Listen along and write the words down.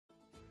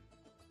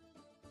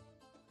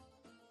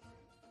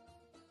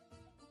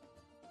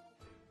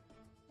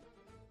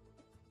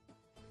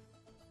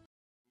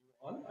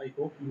I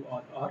hope you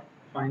all are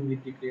fine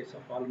with the grace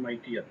of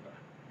Almighty Allah.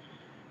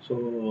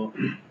 So,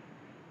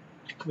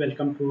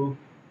 welcome to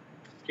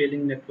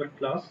Scaling Network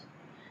class,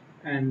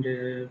 and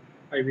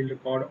I will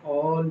record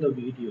all the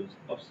videos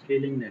of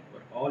Scaling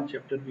Network, all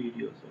chapter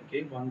videos,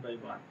 okay, one by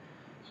one.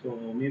 So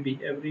maybe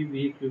every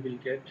week we will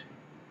get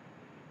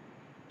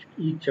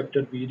each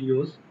chapter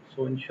videos.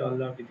 So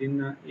inshallah,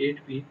 within 8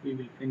 weeks we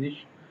will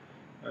finish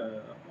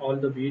all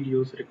the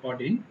videos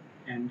recording,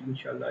 and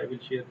inshallah I will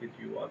share with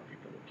you all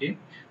people. Okay,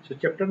 so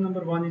chapter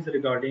number 1 is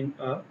regarding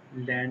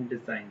LAN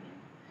designing.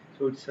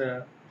 So it's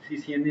a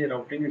CCNA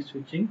routing and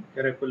switching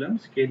curriculum,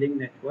 scaling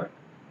network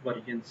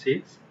version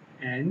 6,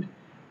 and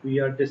we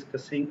are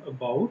discussing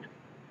about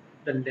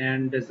the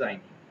LAN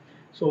designing.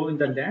 So in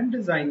the LAN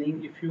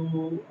designing, if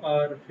you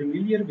are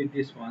familiar with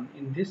this one,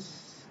 in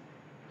this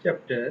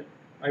chapter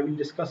I will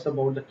discuss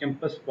about the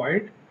campus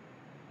wide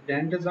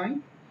LAN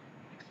design,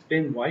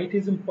 explain why it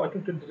is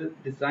important to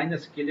design a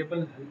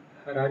scalable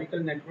hierarchical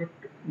network.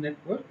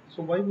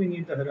 So why we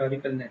need the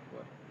hierarchical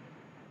network?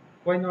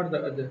 Why not the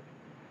other?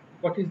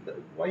 What is the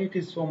why it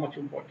is so much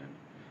important?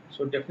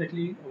 So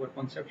definitely our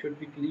concept should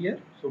be clear.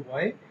 So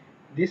why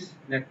this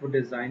network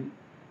design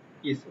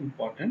is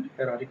important,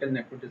 hierarchical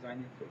network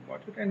design is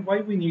important, and why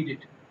we need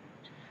it.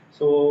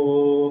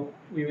 So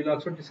we will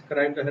also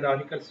describe the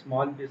hierarchical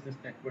small business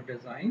network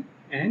design,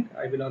 and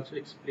I will also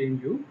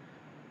explain you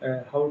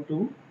how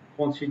to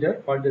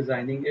consider for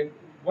designing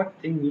what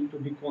thing need to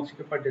be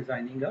considered for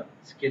designing a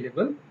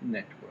scalable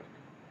network.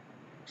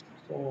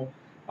 So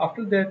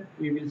after that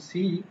we will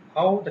see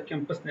how the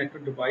campus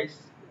network device,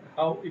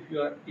 how if you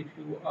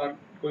are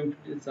going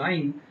to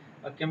design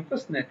a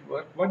campus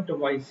network, what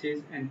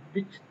devices and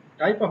which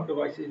type of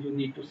devices you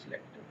need to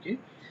select. Okay,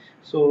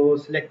 so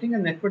selecting a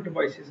network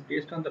device is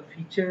based on the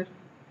feature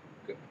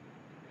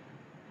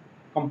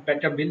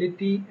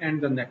compatibility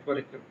and the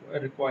network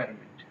requirement.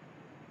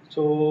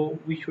 So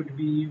we should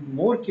be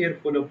more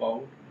careful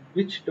about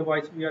which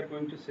device we are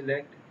going to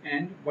select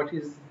and what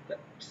is the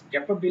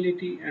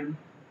capability and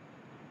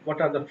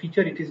what are the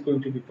feature it is going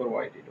to be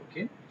provided.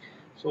 Okay,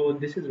 so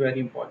this is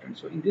very important.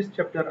 So in this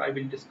chapter I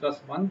will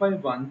discuss one by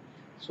one.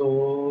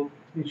 So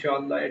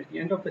inshallah at the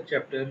end of the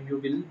chapter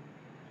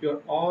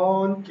your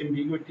all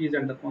ambiguities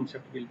and the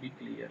concept will be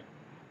clear.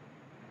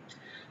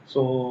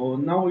 So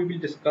now we will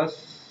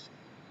discuss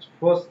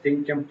first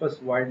thing,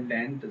 campus wide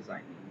LAN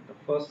designing, the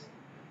first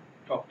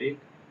topic.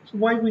 So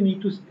why we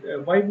need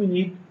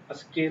a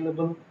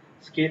scalable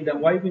scale the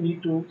why we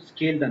need to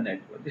scale the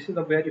network? This is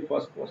the very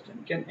first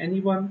question. Can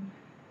anyone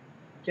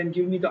can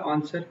give me the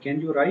answer? Can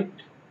you write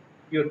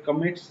your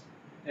comments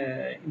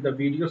in the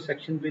video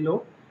section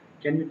below?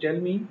 Can you tell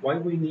me why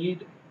we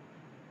need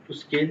to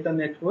scale the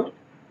network?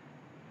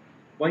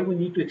 Why we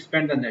need to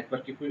expand the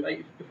network? If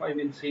I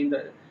will say in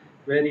the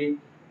very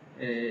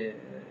uh,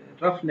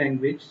 rough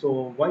language,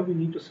 so why we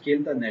need to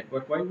scale the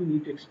network? Why we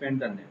need to expand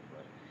the network?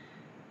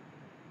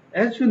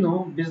 As you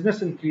know,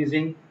 business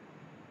increasingly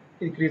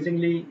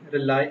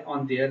rely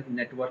on their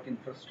network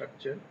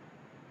infrastructure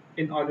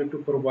in order to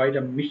provide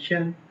a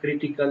mission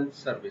critical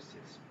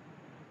services.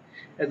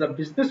 As a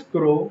business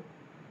grow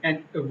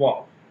and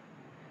evolve,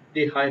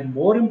 they hire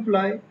more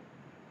employees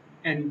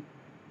and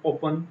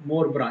open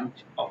more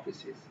branch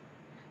offices.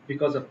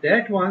 Because of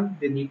that one,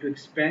 they need to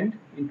expand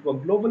into a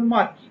global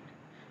market.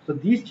 So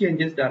these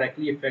changes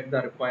directly affect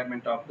the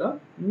requirement of the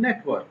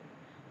network.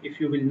 If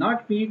you will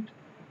not meet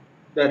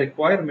the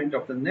requirement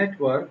of the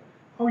network,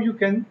 how you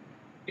can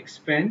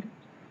expand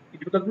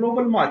into the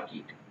global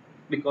market?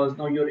 Because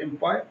now your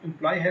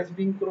employee has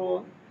been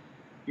grown,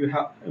 you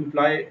have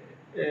employee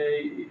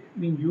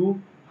mean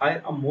you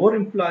hire a more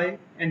employee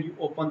and you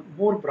open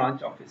more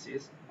branch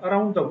offices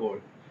around the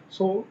world.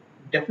 So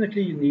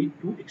definitely you need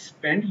to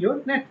expand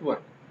your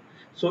network.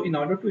 So in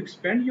order to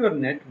expand your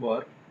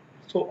network,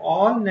 so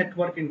all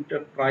network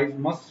enterprise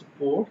must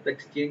support the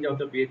exchange of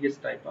the various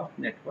type of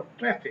network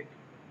traffic.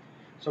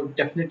 So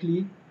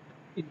definitely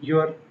in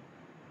your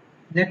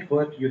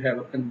network you have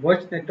a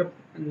converged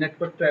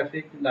network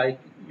traffic, like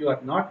you are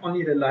not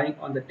only relying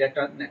on the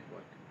data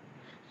network.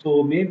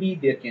 So maybe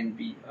there can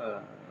be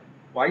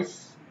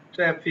voice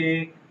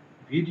traffic,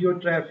 video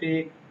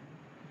traffic,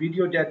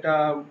 video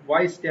data,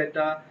 voice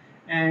data,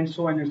 and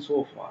so on and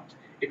so forth.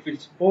 It will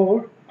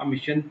support a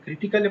mission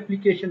critical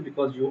application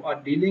because you are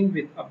dealing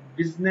with a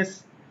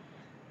business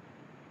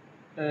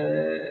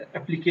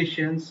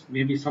applications.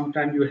 Maybe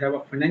sometime you have a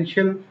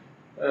financial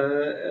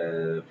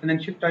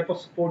type of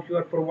support you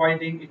are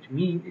providing. It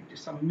means it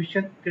is some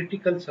mission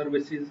critical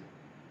services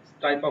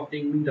type of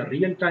thing. Mean the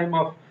real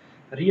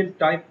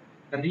type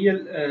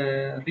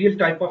real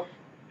type of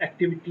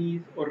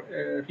activities or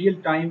real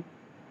time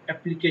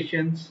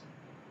applications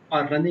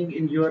are running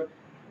in your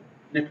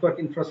network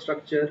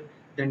infrastructure.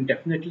 Then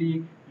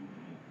definitely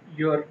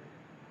your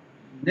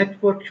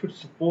network should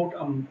support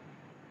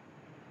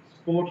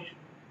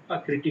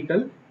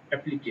critical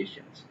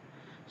applications.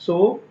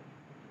 So,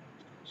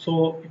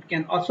 so it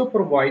can also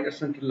provide a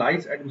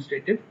centralized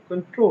administrative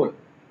control.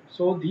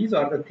 So these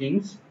are the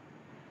things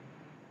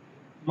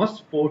must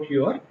support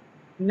your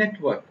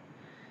network.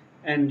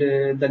 And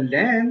the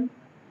LAN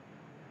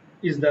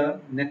is the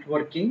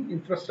networking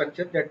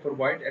infrastructure that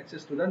provide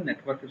access to the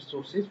network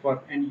resources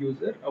for end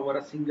user over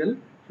a single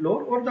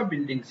floor or the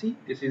building. See,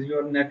 this is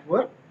your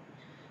network.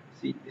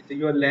 See, this is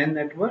your LAN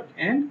network,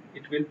 and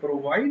it will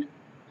provide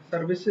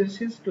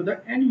services to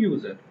the end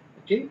user.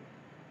 Okay,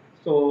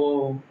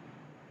 so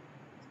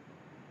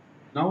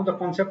now the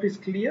concept is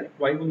clear.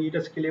 Why we need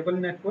a scalable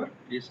network?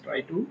 Please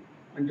try to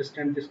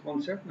understand this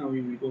concept. Now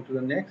we will go to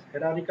the next,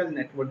 hierarchical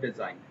network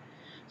design.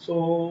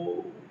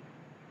 So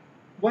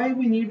why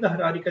we need the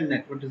hierarchical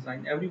network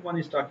design? Everyone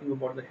is talking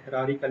about the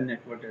hierarchical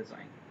network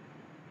design.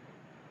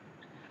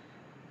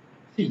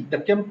 See, the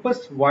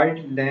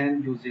campus-wide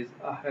LAN uses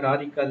a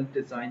hierarchical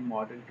design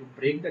model to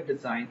break the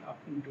design up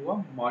into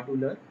a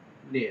modular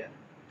layer.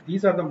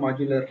 These are the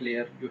modular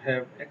layer. You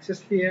have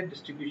access layer,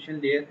 distribution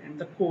layer, and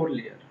the core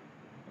layer.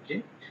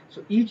 Okay,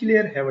 so each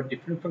layer have a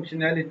different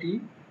functionality.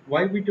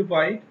 Why we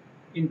divide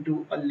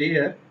into a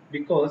layer?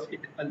 Because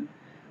it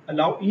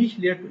allow each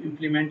layer to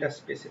implement a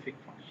specific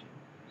function.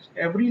 So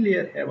every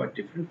layer have a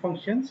different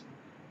functions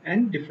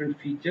and different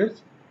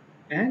features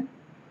and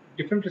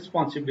different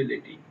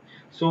responsibility.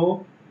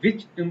 So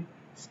which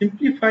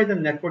simplify the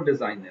network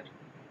designer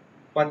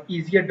for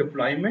easier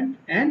deployment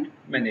and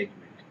management.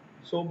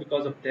 So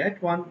because of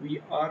that one,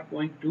 we are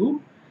going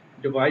to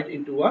divide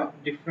into a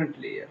different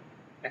layer: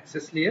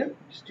 access layer,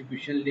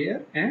 distribution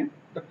layer, and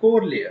the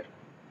core layer.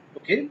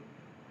 Okay,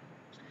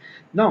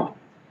 now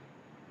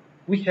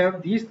we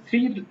have these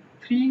three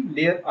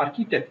layer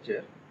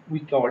architecture we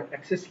call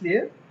access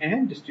layer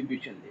and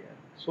distribution layer.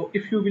 So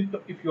if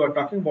you are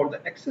talking about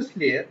the access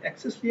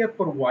layer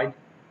provide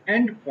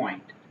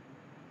endpoint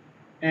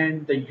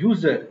and the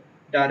user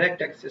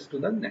direct access to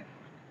the network.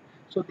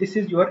 So this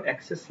is your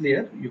access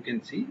layer. You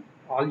can see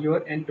all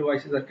your end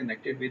devices are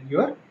connected with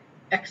your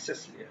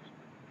access layer.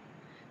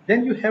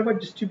 Then you have a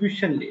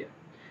distribution layer.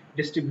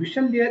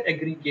 Distribution layer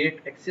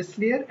aggregate access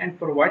layer and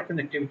provide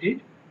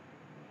connectivity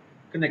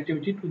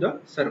to the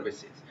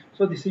services.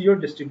 So this is your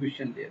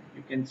distribution layer.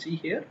 You can see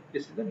here,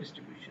 this is the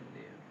distribution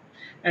layer.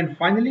 And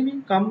finally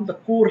we come the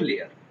core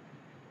layer.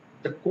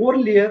 The core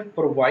layer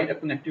provide a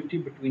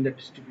connectivity between the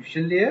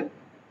distribution layer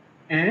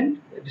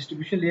and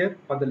distribution layer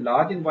for the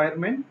large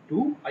environment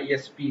to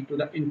ISP, to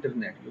the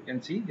internet. You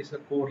can see this is the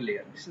core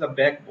layer. This is the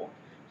backbone.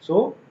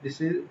 So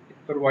this is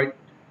it provide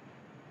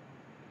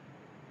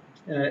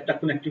the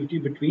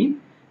connectivity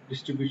between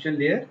distribution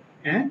layer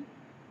and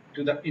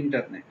to the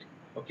internet.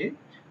 Okay,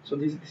 so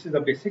this is the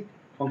basic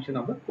function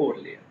of the core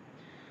layer.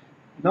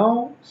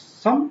 Now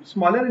some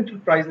smaller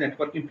enterprise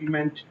network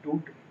implement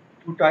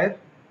two-tier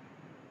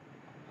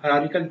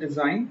hierarchical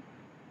design.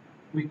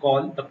 We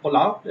call the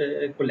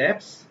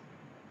collapse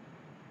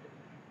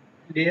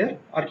layer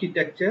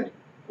architecture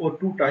or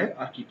two-tier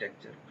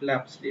architecture,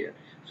 collapse layer.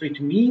 So it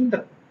means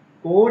the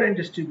core and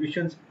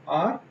distributions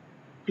are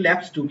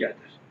collapsed together.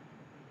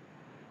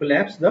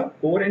 Collapse the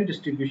core and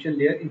distribution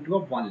layer into a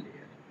one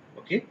layer.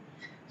 Okay,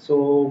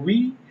 so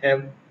we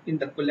have in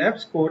the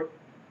collapse core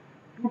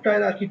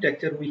two-tier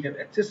architecture, we have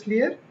access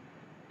layer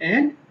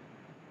and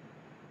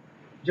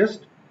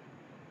just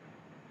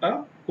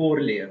a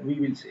core layer, we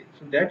will say.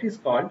 So that is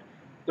called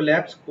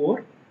collapse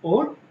core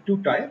or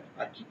two-tier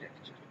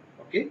architecture.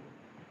 Okay,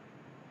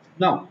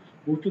 now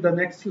move to the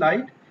next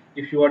slide.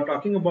 If you are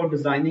talking about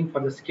designing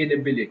for the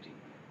scalability,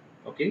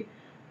 okay,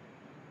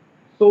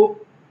 so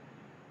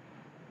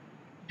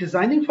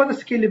designing for the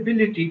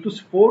scalability to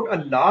support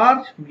a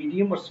large,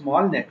 medium or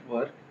small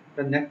network,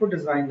 the network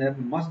designer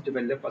must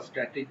develop a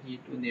strategy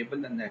to enable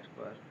the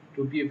network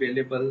to be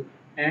available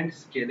and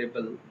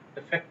scalable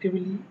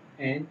effectively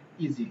and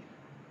easily.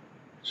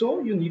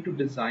 So you need to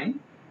design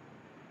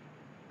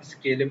a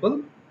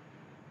scalable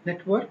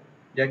network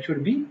that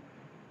should be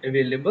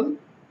available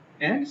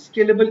and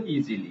scalable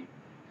easily.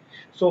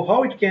 So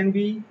how it can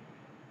be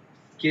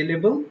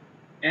scalable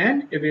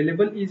and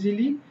available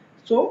easily?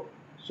 So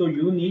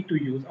you need to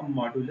use a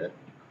modular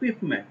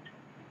equipment.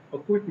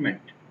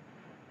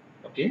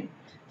 Okay,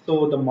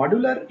 so the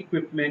modular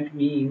equipment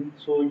means,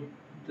 so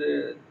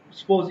the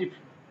suppose if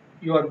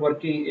you are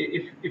working,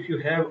 if you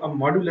have a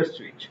modular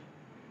switch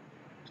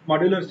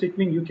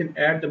means you can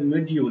add the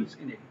modules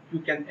in it. You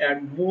can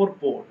add more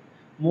port,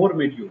 more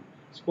module.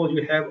 Suppose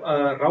you have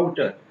a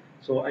router.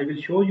 So I will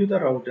show you the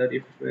router.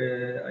 If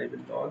I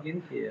will log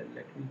in here,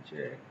 let me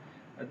check.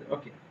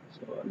 Okay,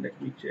 so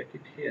let me check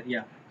it here.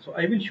 Yeah, so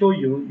I will show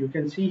you. You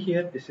can see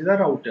here, this is a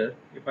router.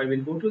 If I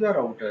will go to the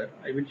router,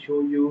 I will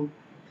show you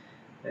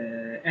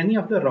any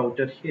of the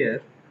router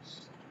here.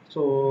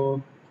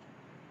 So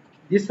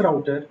this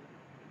router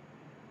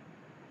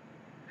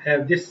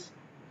have this.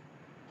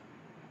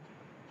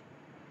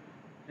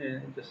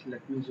 Just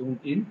let me zoom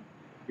in.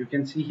 You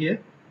can see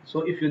here.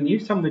 So if you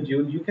need some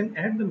module, you can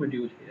add the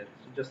module here.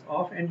 So just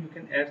off and you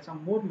can add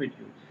some more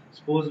module.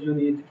 Suppose you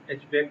need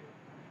HVAC.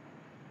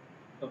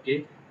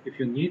 Okay, if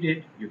you need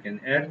it, you can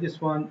add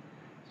this one.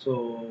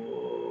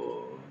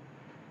 So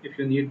if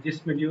you need this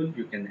module,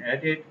 you can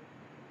add it.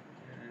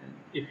 And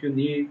if you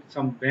need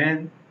some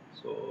WAN,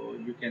 so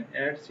you can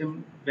add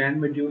some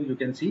WAN module. You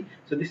can see.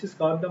 So this is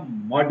called the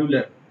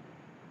modular.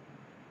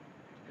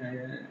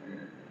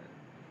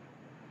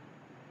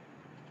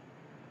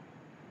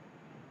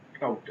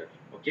 router.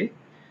 Okay,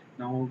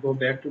 now go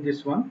back to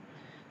this one.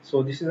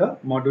 So this is a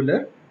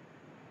modular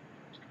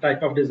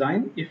type of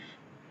design. If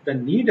the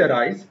need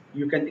arise,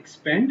 you can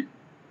expand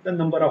the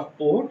number of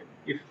port.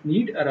 If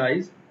need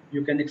arise,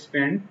 you can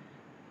expand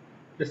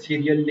the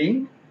serial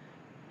link,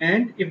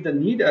 and if the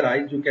need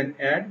arise, you can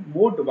add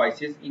more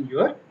devices in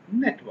your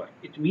network.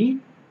 It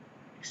means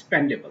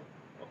expandable.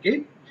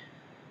 Okay,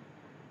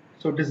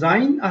 so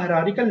design a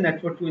hierarchical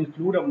network to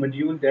include a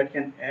module that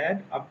can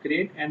add,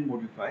 upgrade and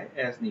modify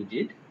as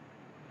needed.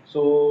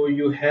 So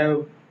you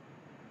have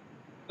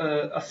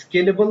a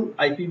scalable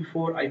IPv4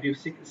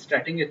 IPv6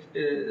 static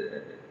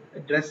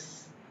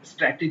address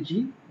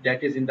strategy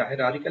that is in the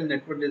hierarchical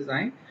network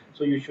design.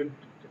 So you should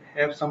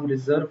have some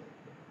reserve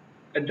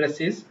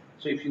addresses.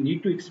 So if you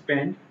need to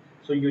expand,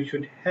 so you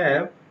should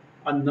have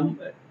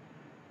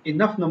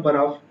enough number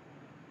of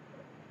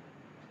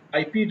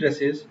IP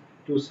addresses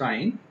to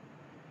assign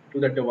to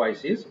the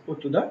devices or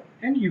to the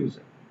end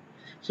user.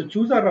 So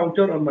choose a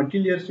router or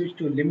multi-layer switch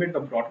to limit the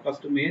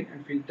broadcast domain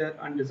and filter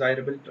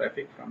undesirable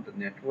traffic from the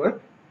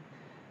network,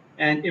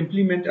 and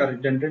implement a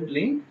redundant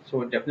link.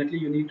 So definitely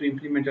you need to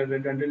implement a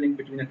redundant link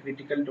between the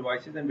critical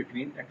devices and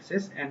between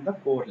access and the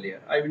core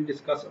layer. I will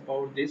discuss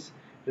about this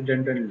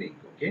redundant link.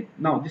 Okay,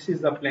 now this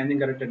is the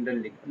planning a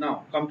redundant link.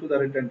 Now come to the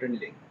redundant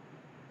link.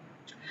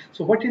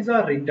 So what is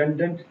a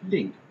redundant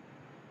link?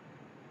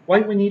 Why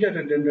we need a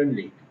redundant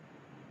link?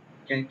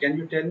 Can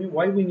you tell me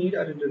why we need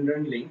a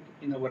redundant link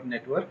in our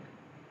network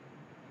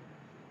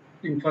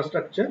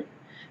infrastructure?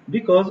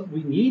 Because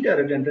we need a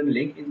redundant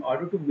link in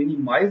order to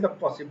minimize the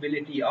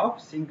possibility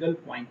of single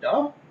point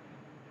of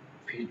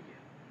failure.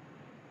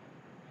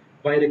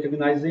 By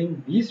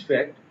recognizing these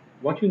facts,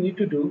 what you need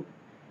to do,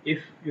 if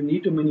you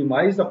need to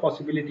minimize the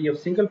possibility of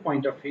single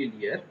point of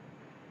failure,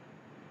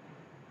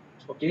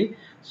 okay,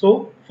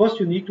 so first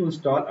you need to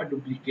install a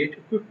duplicate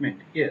equipment.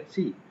 Here,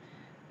 see,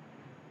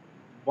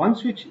 one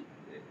switch,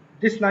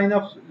 this line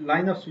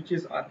of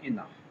switches are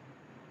enough.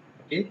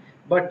 Okay,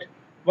 but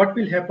what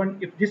will happen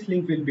if this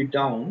link will be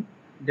down?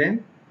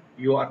 Then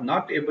you are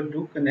not able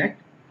to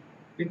connect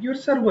with your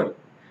server.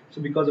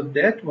 So because of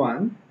that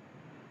one,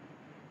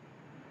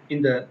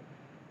 in the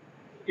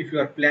if you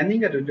are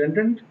planning a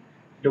redundant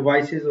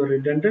devices or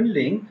redundant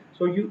link,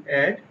 so you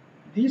add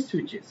these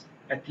switches.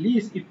 At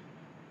least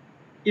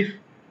if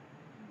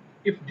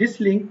if this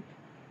link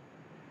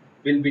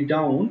will be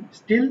down,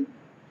 still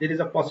there is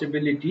a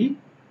possibility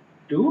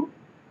to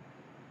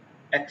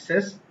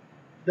access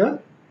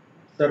the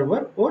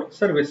server or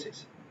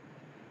services.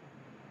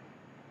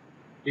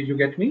 Did you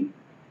get me?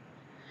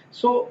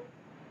 So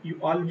you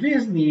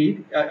always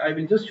need, I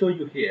will just show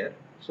you here.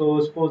 So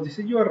suppose this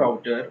is your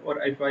router,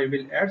 or if I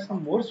will add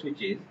some more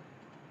switches,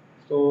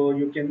 so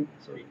you can,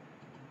 sorry,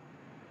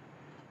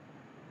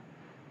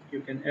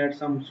 you can add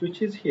some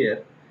switches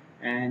here,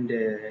 and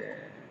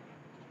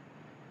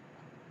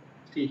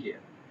see here,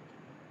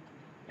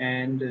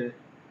 and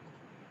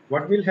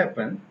what will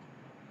happen,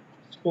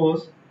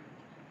 suppose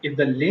if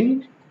the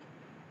link,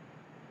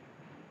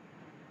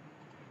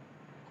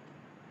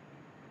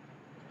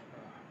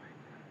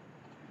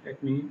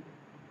 let me,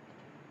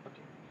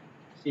 okay,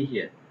 see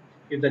here,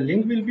 if the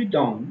link will be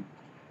down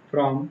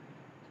from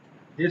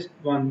this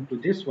one to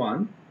this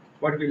one,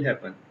 what will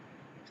happen?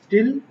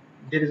 Still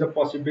there is a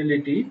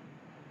possibility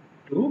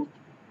to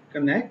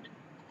connect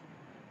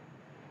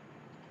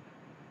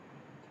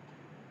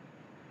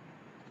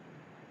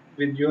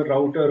with your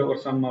router or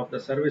some of the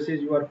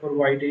services you are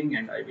providing,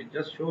 and I will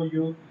just show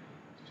you.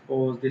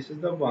 Suppose this is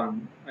the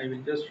one, I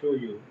will just show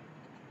you.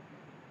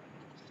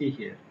 See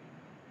here.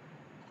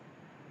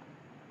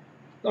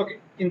 Okay,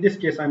 in this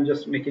case I'm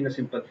just making a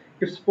simple,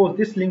 if suppose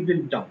this link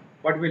will down,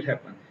 what will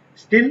happen?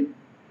 Still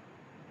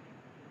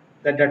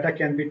the data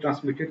can be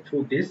transmitted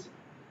through this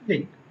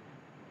link.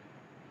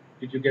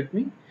 Did you get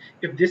me?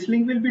 If this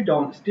link will be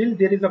down, still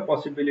there is a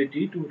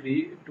possibility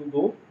to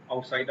go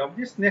outside of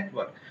this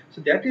network. So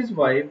that is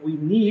why we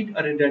need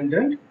a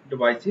redundant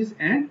devices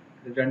and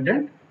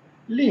redundant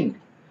link.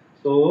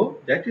 So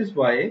that is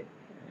why,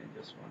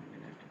 just 1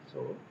 minute.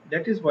 So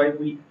that is why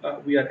we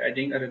are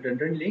adding a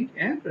redundant link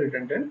and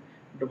redundant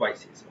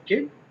devices.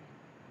 Okay.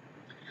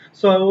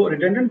 So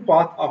redundant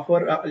path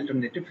offer an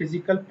alternative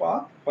physical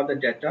path for the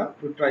data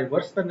to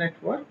traverse the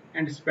network,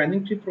 and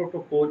spanning tree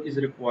protocol is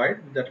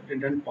required with the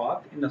redundant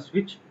path in a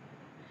switch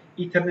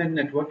Ethernet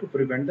network to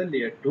prevent the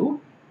layer 2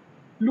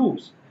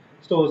 loops.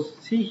 So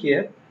see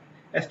here,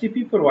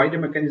 STP provide a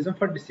mechanism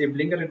for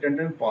disabling a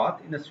redundant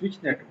path in a switch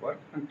network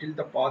until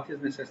the path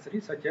is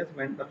necessary, such as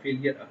when the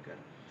failure occur.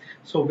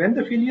 So when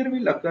the failure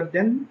will occur,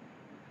 then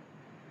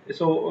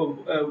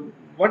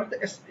what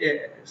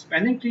the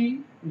spanning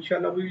tree,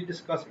 inshallah we will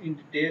discuss in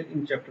detail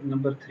in chapter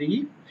number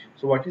 3.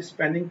 So what is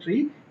spanning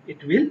tree?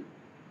 It will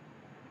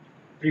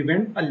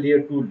prevent a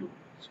layer 2 loop.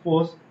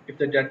 Suppose if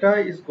the data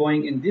is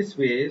going in this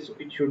way, so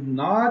it should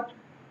not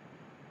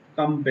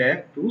come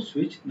back to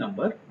switch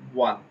number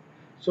 1.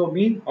 So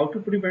mean how to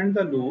prevent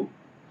the loop,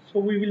 so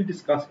we will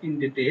discuss in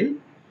detail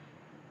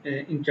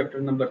in chapter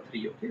number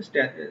 3. Okay,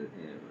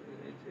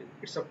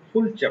 it's a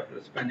full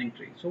chapter, spanning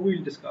tree, so we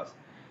will discuss.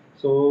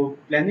 So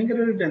planning a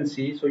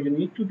redundancy, so you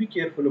need to be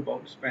careful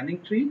about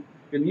spanning tree.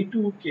 You need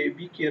to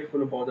be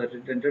careful about the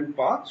redundant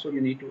path, so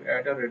you need to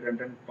add a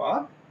redundant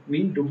path,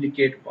 mean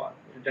duplicate path.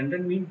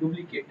 Redundant mean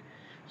duplicate,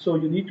 so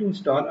you need to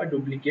install a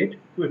duplicate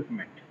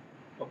equipment.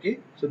 Okay,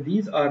 so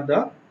these are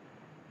the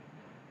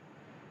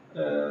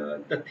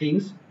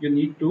things you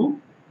need to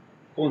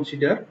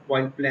consider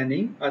while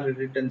planning a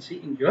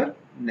redundancy in your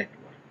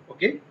network.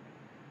 Okay,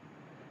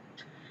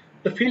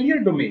 the failure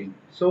domain.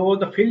 So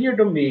the failure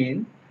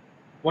domain,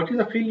 what is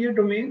a failure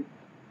domain?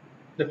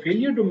 The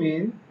failure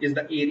domain is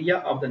the area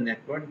of the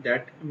network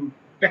that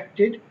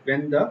impacted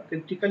when the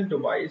critical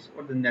device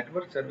or the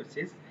network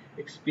services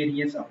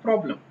experience a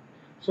problem.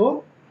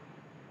 So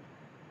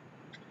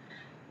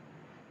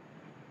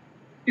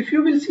if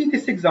you will see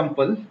this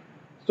example,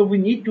 so we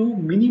need to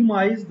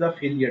minimize the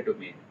failure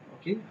domain.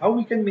 Okay, how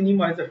we can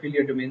minimize the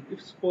failure domain?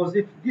 If suppose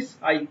if this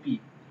IP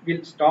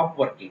will stop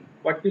working,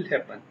 what will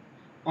happen?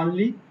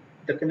 Only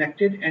the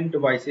connected end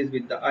devices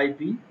with the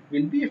IP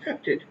will be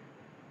affected.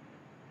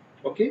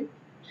 Okay,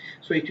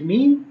 so it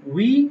means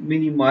we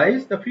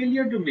minimize the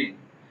failure domain.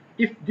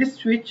 If this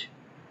switch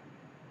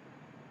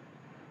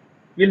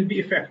will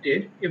be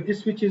affected, if this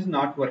switch is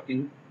not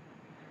working,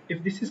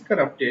 if this is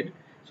corrupted,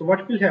 so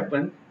what will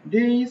happen?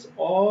 These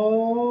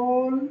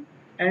all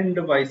end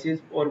devices,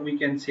 or we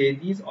can say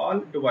these all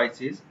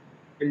devices,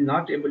 will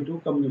not able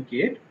to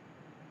communicate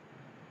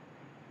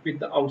with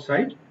the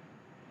outside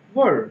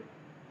world.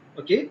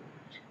 Okay,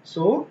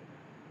 so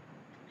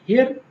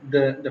here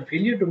the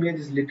failure domain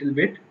is little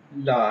bit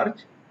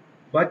large,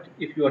 but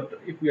if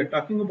we are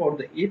talking about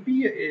the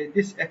API,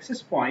 this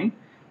access point,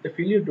 the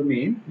failure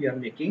domain, we are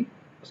making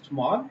a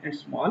small and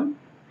small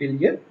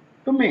failure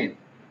domain.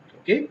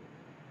 Okay,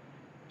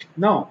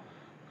 now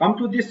come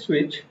to this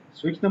switch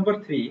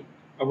number 3,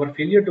 our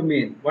failure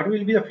domain. What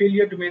will be the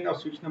failure domain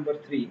of switch number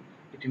 3?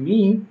 It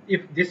means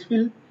if this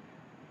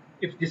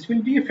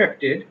will be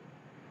affected,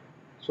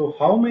 so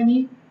how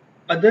many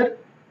other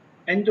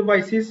end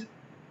devices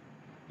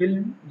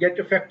will get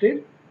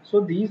affected?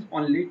 So these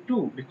only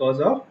two, because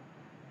of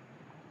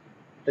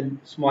the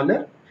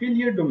smaller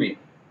failure domain.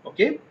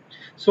 Okay,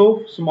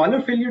 so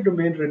smaller failure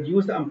domain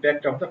reduce the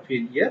impact of the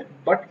failure,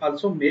 but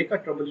also make a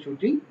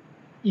troubleshooting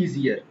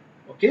easier.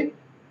 Okay,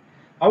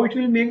 how it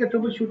will make the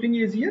troubleshooting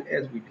easier,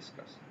 as we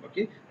discussed.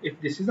 Okay, if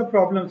this is a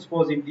problem,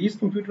 suppose if these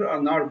computers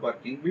are not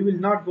working, we will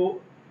not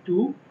go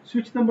to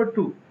switch number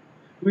 2,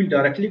 we will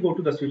directly go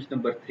to the switch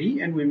number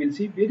 3, and we will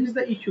see where is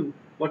the issue,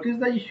 what is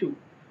the issue,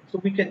 so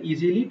we can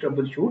easily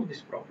troubleshoot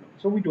this problem.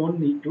 So we don't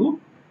need to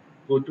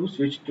go to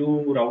switch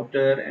to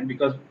router, and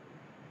because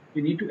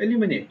we need to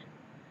eliminate,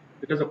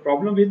 because the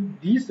problem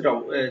with these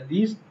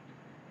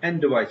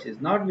end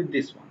devices, not with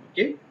this one.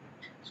 Okay,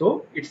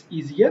 so it's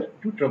easier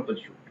to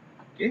troubleshoot.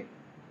 Okay,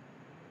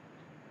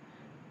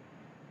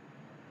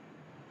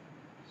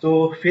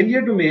 so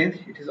failure domain,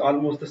 it is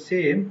almost the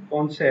same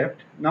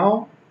concept.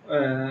 Now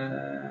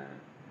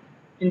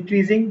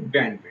increasing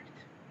bandwidth.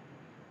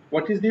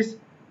 What is this?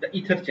 The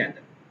ether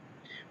channel.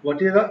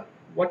 What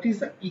is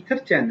the ether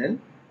channel?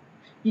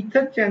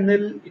 Ether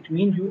channel, it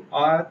means you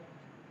are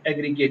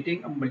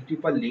aggregating a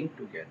multiple link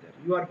together.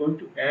 You are going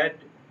to add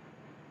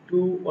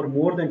two or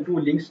more than two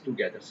links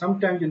together.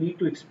 Sometimes you need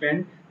to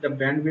expand the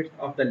bandwidth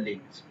of the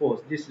link.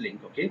 Suppose this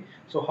link. Okay,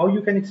 so how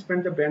you can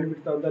expand the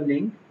bandwidth of the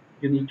link?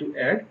 You need to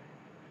add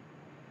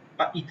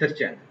a ether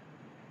channel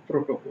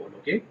protocol.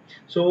 Okay,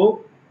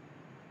 so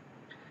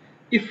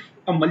if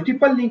a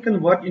multiple link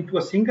convert into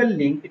a single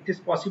link, it is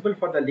possible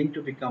for the link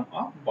to become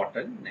a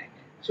bottleneck.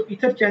 So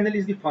ether channel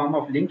is the form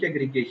of link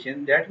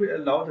aggregation that will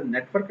allow the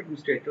network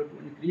administrator to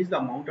increase the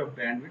amount of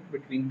bandwidth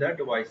between the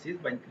devices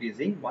by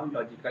increasing one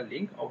logical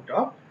link out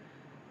of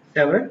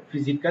several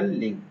physical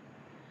links.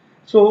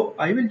 So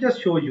I will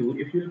just show you.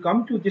 If you will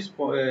come to this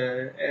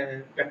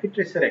packet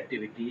tracer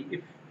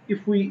activity,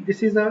 if we,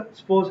 this is a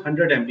suppose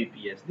 100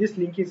 Mbps, this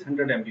link is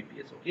 100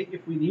 Mbps. Okay,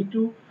 if we need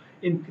to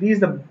increase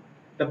the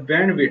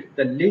bandwidth,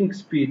 the link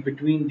speed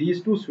between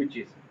these two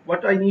switches,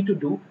 what I need to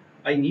do,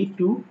 I need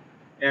to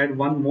add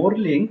one more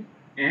link,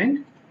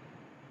 and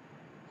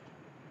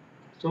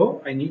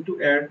so I need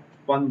to add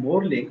one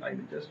more link. I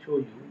will just show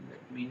you.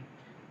 Let me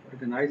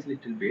organize a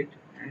little bit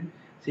and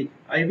see.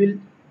 I will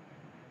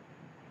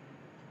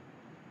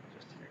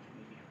just let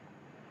me.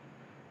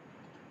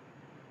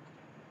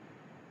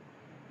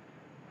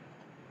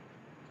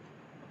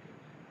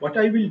 What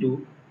I will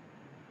do,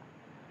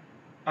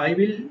 I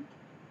will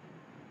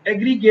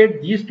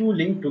aggregate these two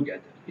links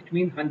together. It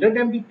means 100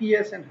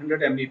 Mbps and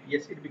 100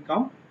 Mbps. It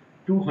become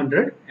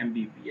 200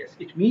 Mbps.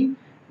 It means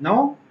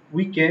now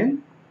we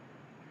can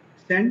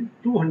send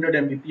 200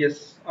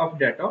 Mbps of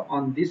data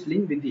on this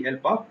link with the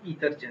help of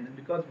ether channel,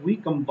 because we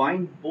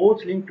combine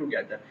both links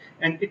together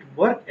and it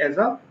works as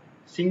a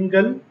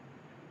single,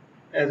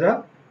 as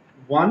a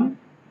one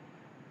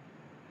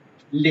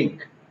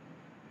link.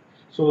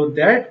 So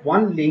that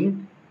one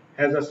link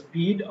has a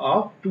speed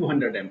of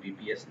 200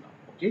 Mbps now.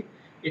 Okay,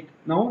 it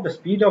now the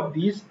speed of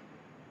these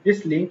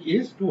this link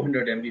is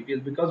 200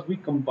 Mbps because we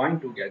combine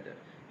together.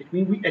 It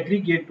means we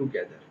aggregate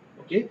together.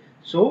 Okay,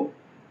 so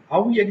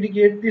how we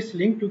aggregate this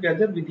link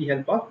together with the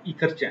help of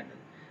ether channel.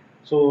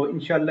 So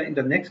inshallah in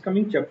the next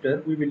coming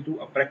chapter we will do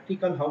a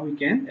practical how we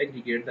can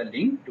aggregate the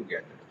link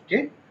together.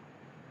 Okay,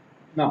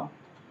 now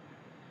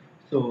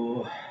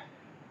so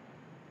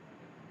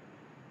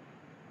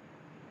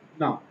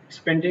now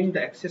expanding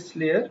the access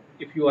layer.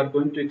 If you are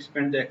going to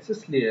expand the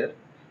access layer,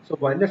 so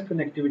wireless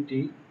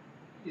connectivity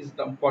is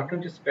the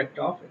important aspect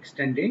of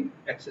extending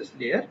access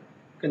layer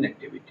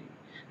connectivity.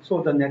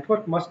 So the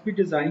network must be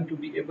designed to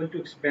be able to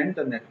expand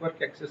the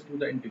network access to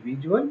the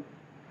individual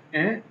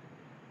and,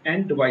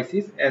 and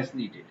devices as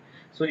needed.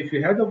 So if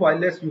you have the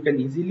wireless, you can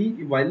easily,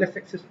 wireless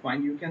access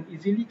point, you can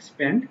easily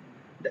expand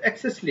the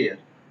access layer.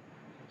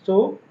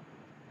 So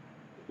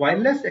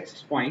wireless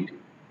access point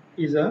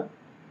is a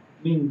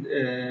we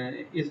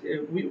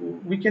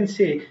can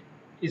say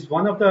is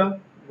one of the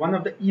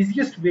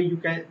easiest way you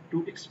can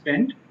to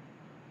expand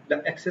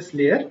the access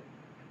layer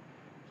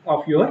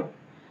of your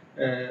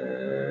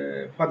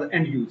for the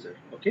end user.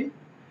 Okay,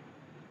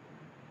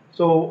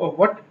 so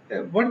what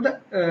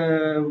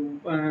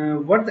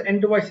the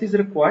end devices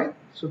require?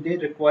 So they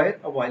require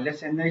a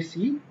wireless NIC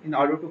in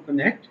order to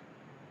connect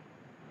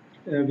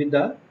with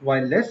the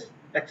wireless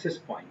access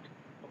point.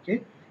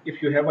 Okay,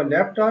 if you have a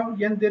laptop,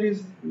 then there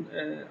is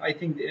I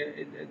think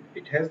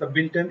it has the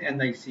built-in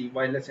NIC,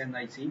 wireless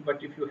NIC.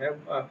 But if you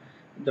have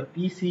the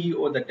PC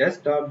or the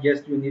desktop,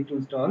 yes, you need to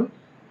install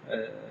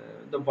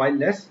the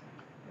wireless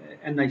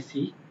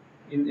NIC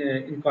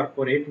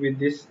incorporate with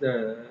this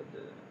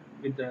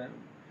with the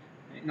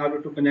in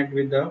order to connect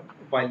with the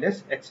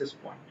wireless access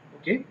point.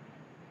 Okay,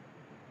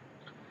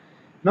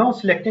 now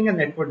selecting a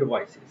network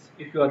devices.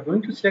 If you are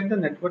going to select the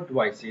network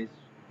devices,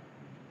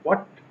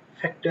 what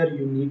factor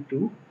you need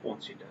to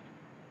consider?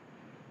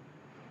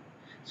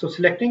 So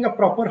selecting a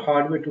proper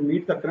hardware to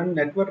meet the current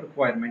network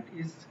requirement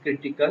is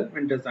critical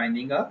when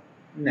designing a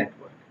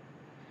network.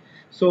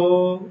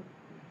 So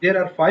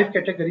there are 5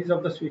 categories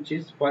of the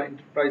switches for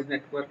enterprise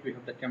network. We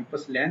have the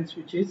campus LAN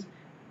switches,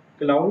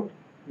 cloud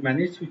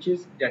managed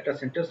switches, data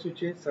center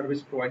switches,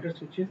 service provider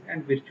switches,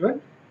 and virtual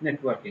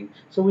networking.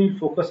 So we will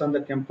focus on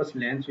the campus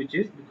LAN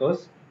switches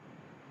because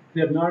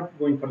we are not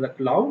going for the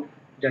cloud,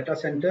 data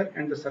center,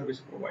 and the service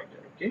provider.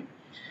 Okay,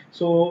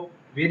 so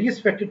various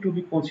factors to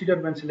be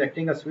considered when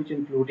selecting a switch,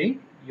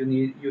 including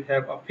you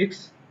have a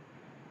fixed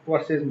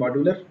versus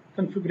modular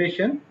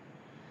configuration,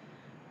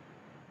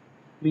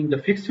 mean the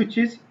fixed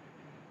switches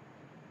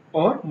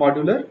or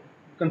modular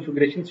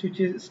configuration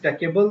switches,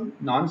 stackable,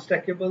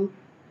 non-stackable,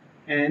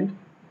 and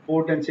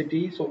port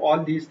density. So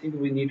all these things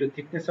we need to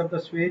thickness of the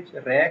switch,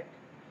 rack,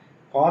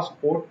 cost,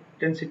 port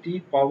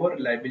density, power,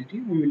 reliability.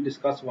 We will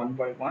discuss one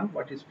by one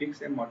what is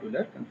fixed and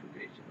modular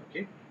configuration.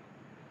 Okay,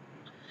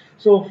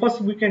 so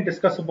first we can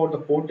discuss about the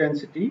port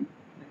density.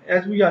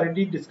 As we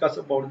already discussed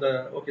about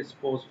the, okay,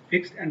 suppose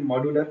fixed and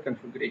modular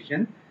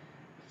configuration,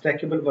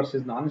 stackable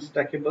versus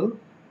non-stackable.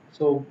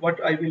 So what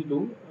I will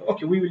do,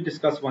 okay, we will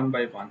discuss one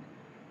by one.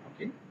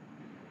 Okay,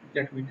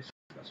 let me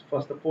discuss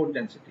first the port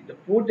density. The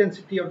port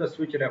density of the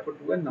switch refers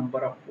to a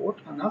number of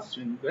ports on a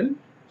single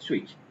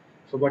switch.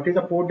 So what is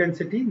the port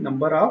density?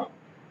 Number of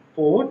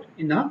port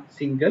in a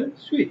single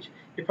switch.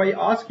 If I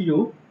ask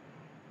you,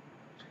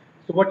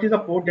 so what is the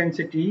port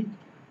density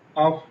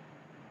of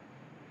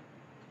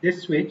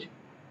this switch?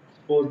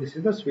 Suppose this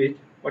is the switch.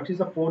 What is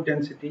the port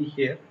density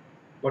here?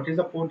 What is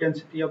the port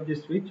density of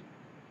this switch?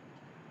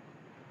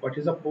 What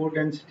is the port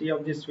density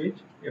of this switch?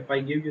 If I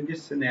give you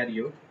this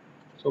scenario,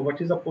 so what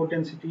is the port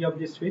density of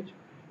this switch?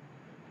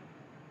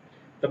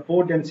 The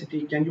port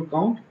density, can you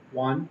count?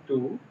 1,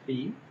 2,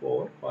 3,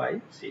 4,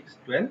 5, 6,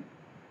 12,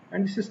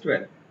 and this is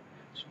 12.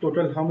 So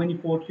total how many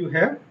ports you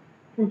have?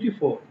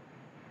 24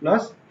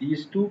 plus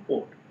these 2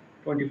 ports.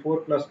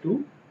 24 plus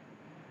 2,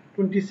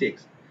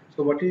 26.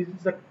 So what is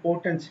the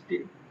port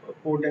density?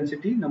 Port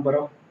density number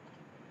of.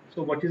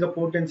 So what is the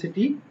port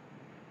density?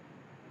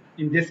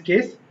 In this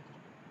case,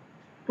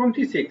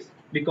 26,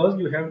 because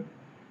you have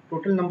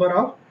total number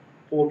of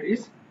port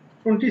is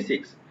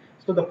 26.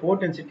 So the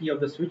port density of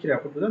the switch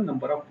refers to the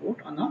number of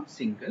port on a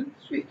single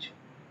switch.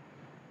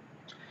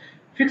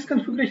 Fixed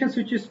configuration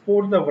switches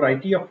support the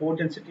variety of port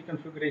density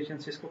configuration.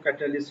 Cisco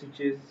Catalyst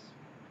switches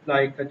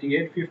like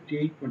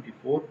 3850,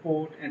 24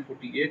 port, and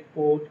 48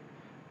 port.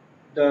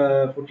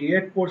 The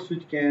 48 port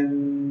switch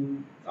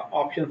can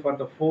option for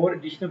the 4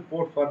 additional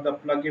port for the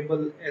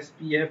pluggable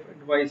SPF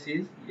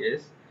devices.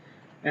 Yes,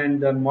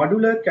 and the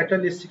modular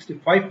Catalyst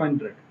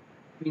 6500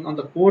 being on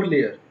the core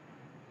layer,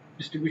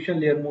 distribution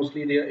layer,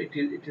 mostly there it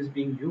is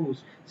being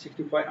used.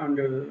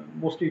 6500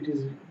 mostly it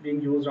is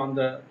being used on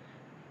the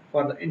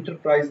for the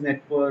enterprise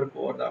network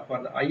or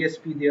for the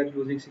ISP. They are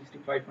using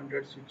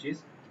 6500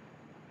 switches.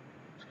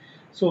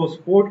 So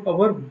support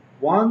over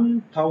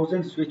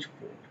 1000 switch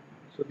port.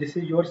 So this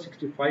is your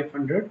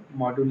 6500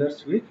 modular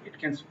switch. It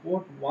can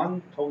support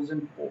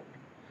 1000 port.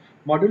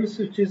 Modular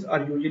switches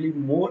are usually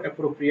more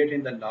appropriate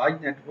in the large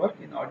network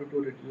in order to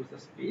reduce the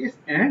space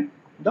and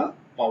the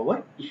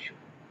power issue.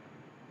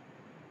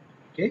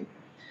 Okay.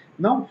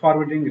 Now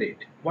forwarding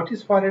rate. What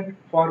is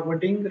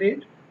forwarding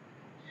rate?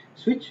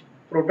 Switch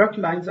product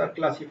lines are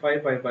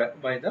classified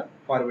by the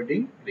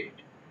forwarding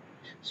rate.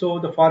 So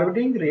the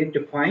forwarding rate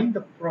defines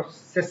the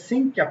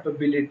processing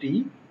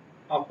capability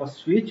of a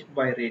switch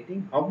by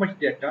rating how much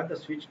data the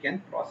switch can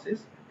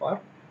process per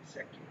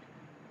second.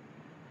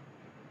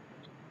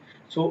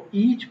 So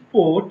each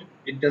port,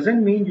 it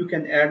doesn't mean you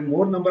can add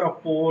more number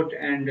of port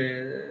and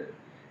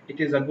it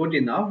is a good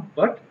enough,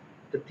 but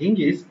the thing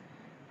is,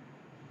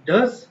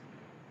 does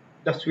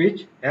the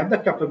switch have the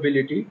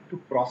capability to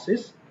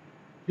process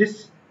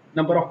this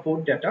number of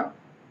port data?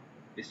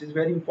 This is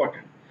very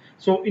important.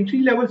 So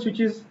entry level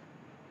switches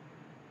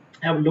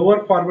have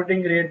lower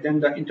forwarding rate than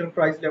the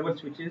enterprise level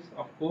switches,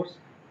 of course.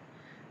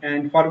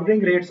 And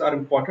forwarding rates are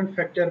important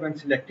factor when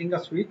selecting a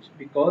switch,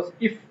 because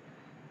if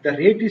the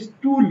rate is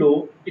too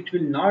low, it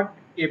will not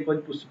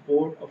able to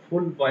support a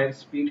full wire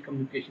speed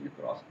communication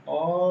across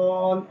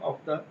all of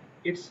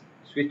its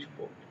switch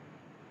port.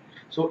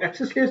 So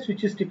access layer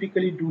switches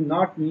typically do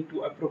not need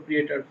to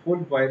appropriate a full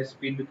wire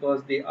speed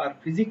because they are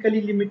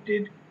physically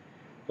limited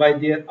by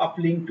their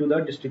uplink to the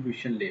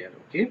distribution layer.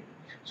 Okay,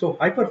 so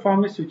high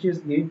performance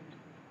switches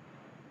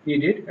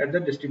needed at the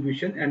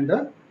distribution and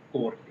the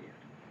core layer.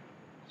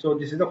 So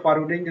this is the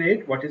forwarding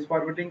rate. What is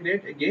forwarding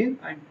rate? Again,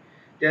 I'm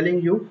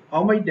telling you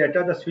how much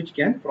data the switch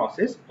can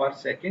process per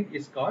second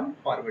is called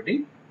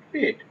forwarding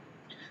rate.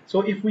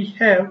 So if we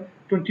have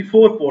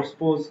 24 ports,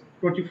 suppose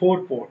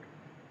 24 port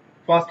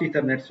fast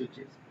Ethernet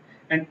switches,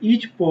 and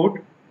each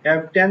port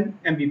have 10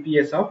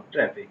 Mbps of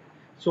traffic.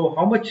 So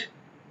how much?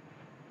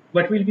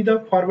 What will be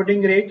the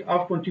forwarding rate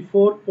of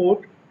 24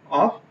 port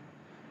of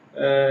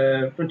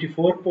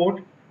 24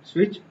 port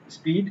switch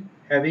speed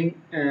having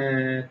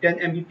 10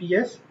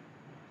 Mbps?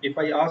 If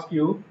I ask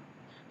you,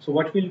 so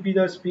what will be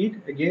the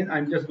speed? Again,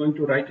 I'm just going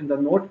to write in the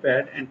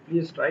notepad and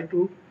please try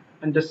to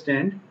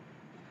understand.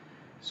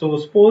 So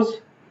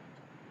suppose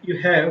you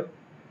have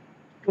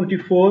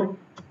 24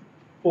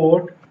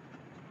 port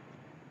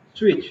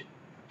switch,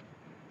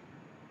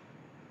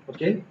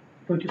 okay,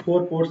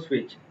 24 port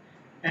switch,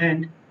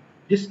 and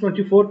this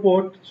 24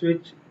 port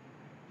switch,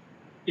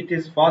 it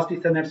is fast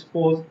Ethernet,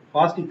 suppose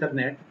fast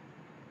Ethernet,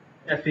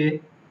 FA,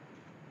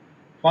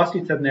 fast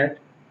Ethernet,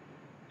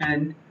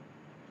 and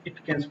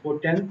it can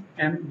support 10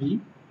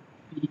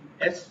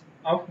 Mbps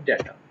of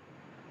data.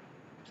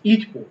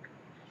 Each port,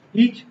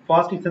 each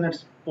fast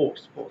Ethernet port,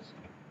 suppose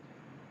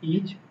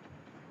each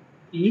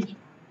each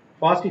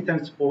fast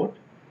Ethernet port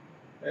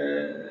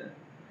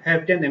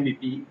have 10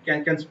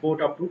 Mbps, can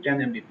support up to 10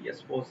 Mbps,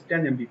 suppose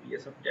 10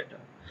 Mbps of data.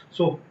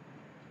 So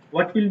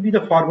what will be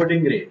the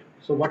forwarding rate?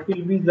 So what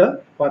will be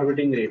the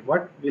forwarding rate?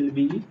 What will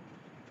be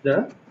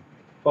the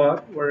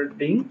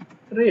forwarding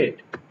rate?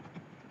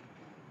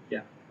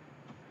 Yeah.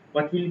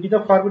 What will be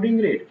the forwarding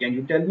rate? Can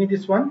you tell me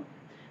this one?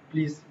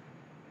 Please.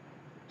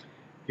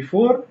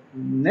 Before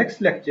next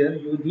lecture,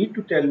 you need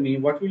to tell me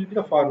what will be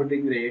the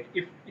forwarding rate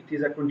if it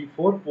is a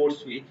 24 port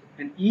switch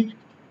and each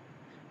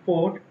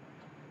port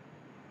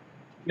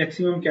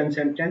maximum can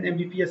send 10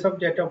 Mbps of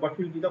data. What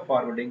will be the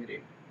forwarding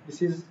rate?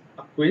 This is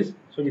a quiz,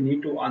 so you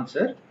need to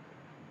answer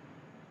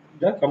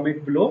the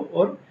comment below,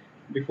 or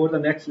before the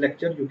next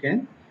lecture you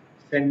can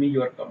send me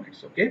your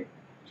comments. Okay,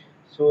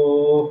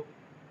 so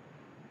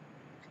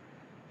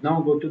now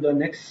go to the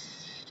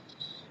next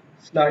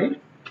slide.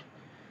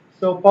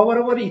 So power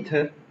over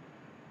ether.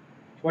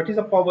 What is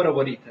a power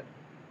over ether?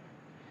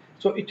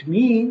 So it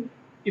means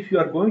if you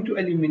are going to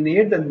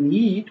eliminate the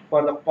need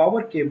for the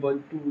power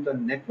cable to the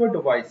network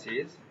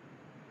devices,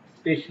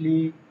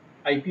 especially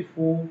IP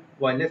phone,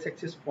 wireless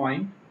access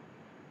point,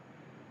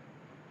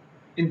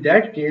 in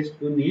that case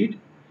you need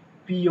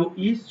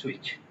PoE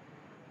switch.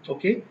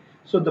 Okay,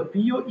 so the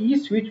PoE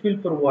switch will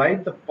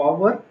provide the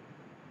power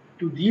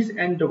to these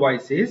end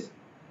devices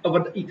over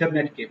the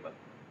Ethernet cable.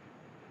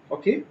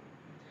 Okay,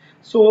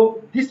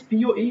 so this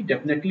PoE,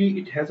 definitely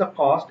it has a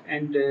cost,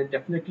 and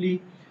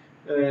definitely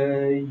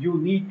you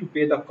need to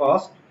pay the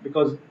cost,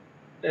 because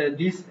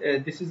this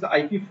is the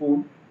IP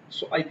phone.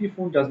 So IP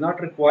phone does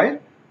not require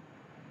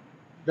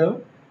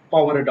the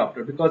power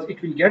adapter because it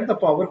will get the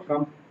power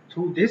from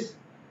through this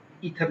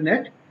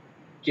Ethernet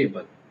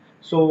cable.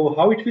 So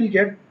how it will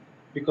get?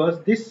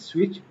 Because this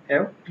switch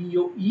have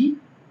PoE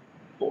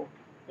port.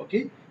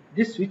 Okay,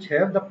 this switch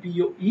have the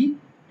PoE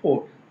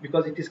port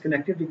because it is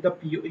connected with the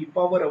PoE,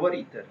 power over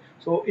ether.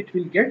 So it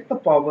will get the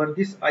power.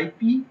 This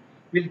IP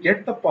will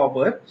get the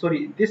power.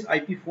 Sorry, this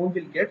IP phone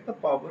will get the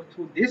power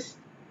through this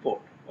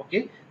port.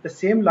 Okay, the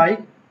same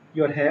like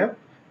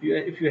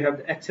if you have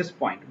the access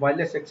point,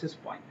 wireless access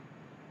point.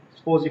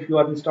 Suppose if you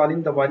are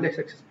installing the wireless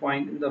access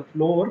point in the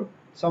floor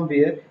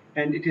somewhere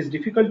and it is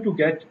difficult to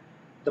get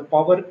the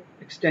power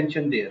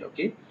extension there.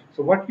 Okay,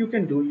 so what you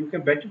can do, you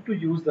can better to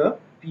use the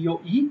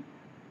PoE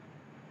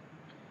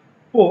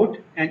port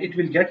and it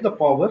will get the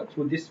power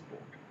through this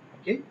port.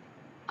 Okay,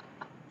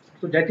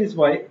 so that is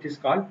why it is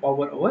called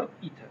power over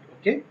ether.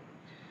 Okay,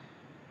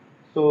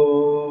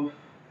 so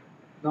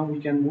now we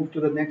can move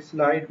to the next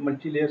slide.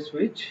 Multi-layer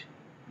switch.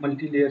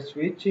 Multi-layer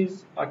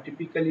switches are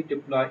typically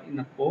deployed in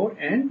a core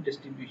and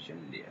distribution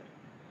layer.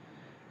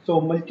 So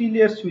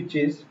multi-layer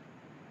switches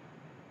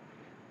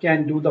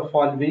can do the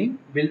following: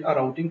 build a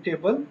routing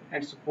table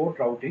and support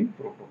routing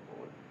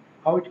protocol.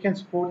 How it can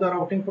support the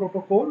routing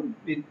protocol?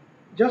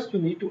 Just you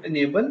need to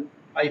enable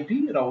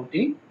IP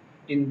routing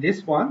in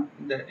this one,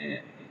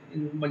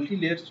 in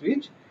multi-layer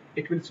switch.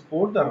 It will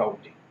support the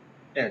routing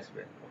as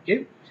well.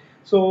 Okay.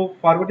 So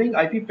forwarding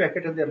IP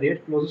packet at the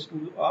rate closest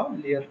to a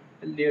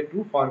layer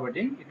 2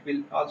 forwarding. It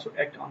will also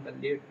act on the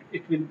layer.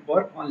 It will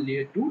work on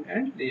layer 2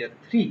 and layer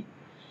 3.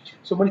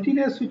 So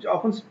multi-layer switch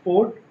often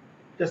support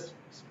the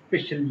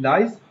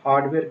specialized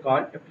hardware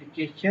called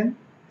application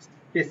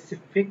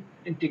specific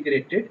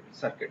integrated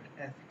circuit,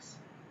 ASICs.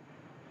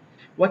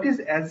 What is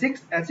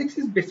ASICs? ASICs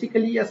is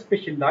basically a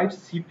specialized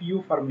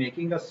CPU for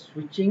making a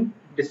switching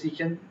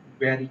decision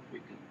very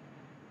quickly.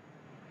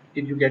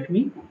 Did you get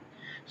me?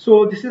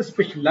 So this is a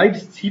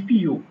specialized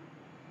CPU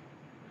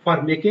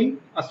for making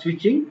a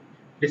switching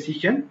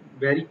decision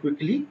very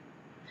quickly.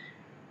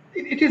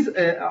 It is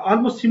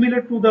almost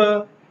similar to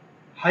the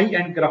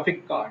high-end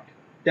graphic card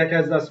that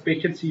has a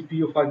special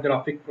CPU for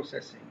graphic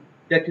processing.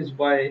 That is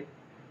why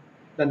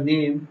the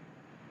name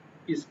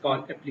is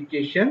called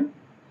application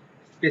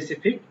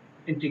specific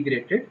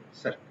integrated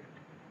circuit.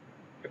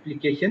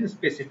 Application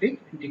specific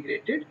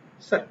integrated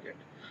circuit.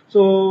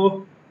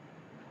 So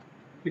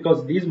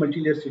because these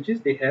multi-layer switches,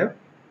 they have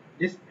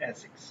this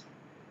ASICs.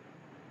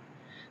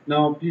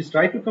 Now please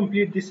try to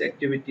complete this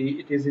activity.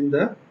 It is in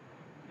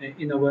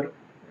our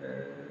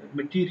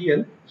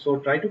material, so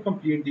try to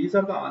complete. These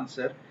are the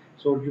answer,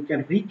 so you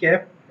can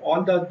recap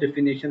all the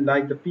definition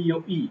like the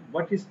PoE.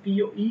 What is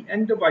PoE?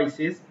 End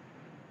devices,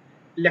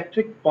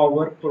 electrical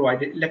power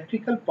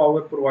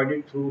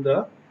provided through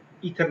the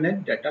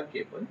Ethernet data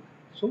cable,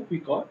 so we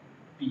call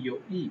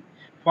PoE.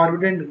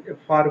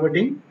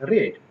 Forwarding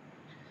rate,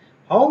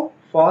 how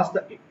fast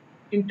the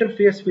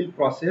interface will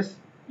process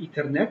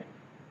Ethernet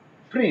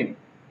frame.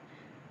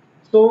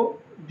 So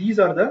these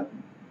are the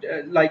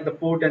like the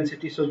port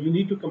density. So you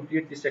need to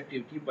complete this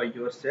activity by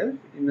yourself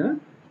in a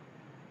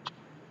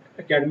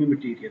academy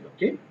material.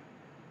 Okay,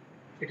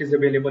 it is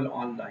available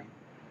online.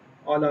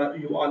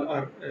 You all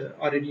are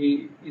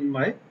already in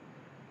my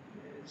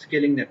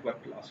scaling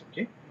network class.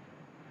 Okay,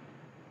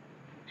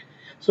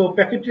 so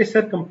packet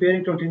tracer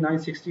comparing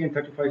 2960 and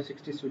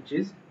 3560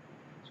 switches.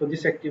 So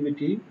this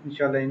activity,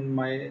 inshallah, in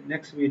my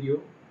next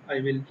video I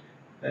will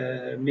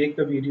make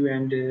the video,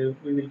 and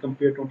we will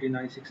compare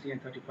 2960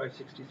 and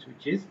 3560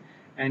 switches.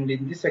 And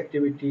in this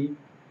activity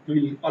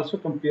we will also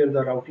compare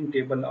the routing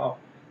table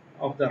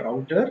of the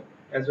router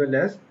as well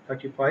as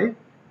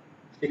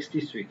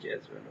 3560 switch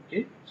as well.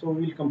 Okay, so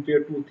we will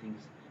compare two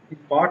things. In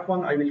part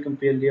 1 I will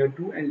compare layer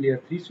 2 and layer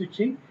 3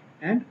 switching,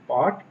 and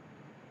part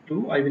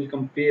 2 I will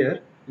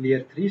compare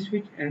layer 3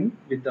 switch and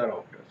with the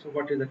router. So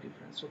what is the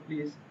difference? So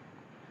please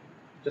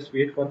just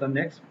wait for the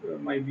next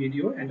my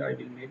video, and I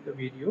will make the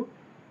video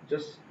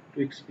just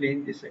to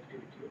explain this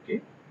activity.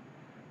 Okay,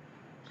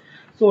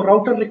 so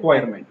router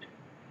requirement.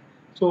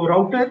 So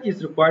router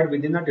is required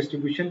within a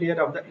distribution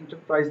layer of the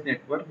enterprise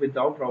network.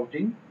 Without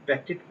routing,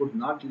 packet would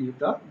not leave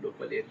the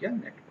local area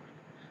network.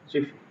 So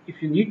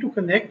if you need to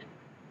connect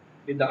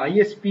with the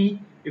ISP,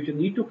 if you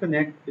need to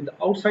connect with the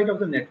outside of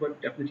the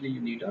network, definitely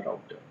you need a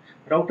router.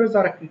 Routers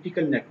are a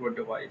critical network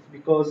device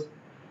because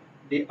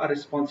they are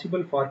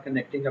responsible for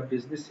connecting a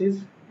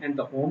businesses and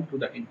the home to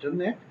the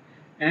internet,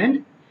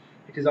 and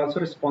it is also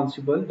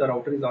responsible, the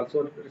router is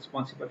also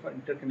responsible for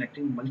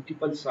interconnecting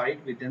multiple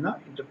sites within an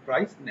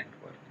enterprise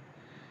network.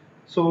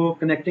 So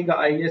connecting a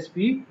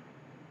ISPs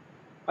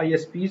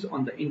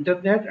on the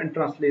internet and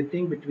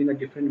translating between the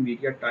different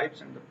media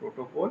types and the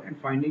protocol, and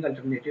finding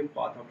alternative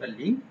path of the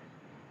link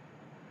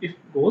if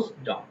goes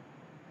down.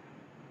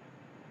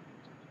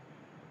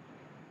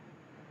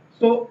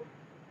 So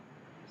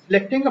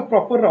selecting a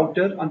proper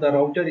router on the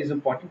router is an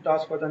important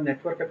task for the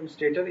network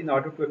administrator in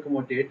order to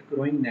accommodate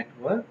growing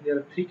network. There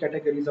are three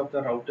categories of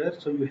the router.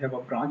 So you have a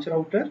branch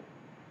router,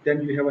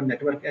 then you have a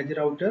network edge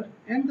router,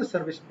 and the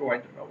service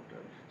provider router.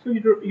 So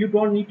you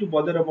don't need to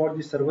bother about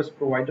the service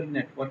provider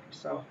network.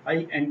 It's a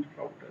high-end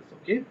routers.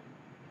 Okay,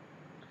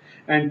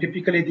 and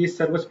typically these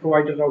service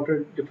provider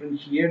router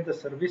differentiate the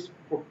service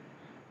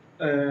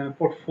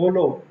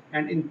portfolio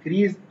and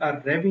increase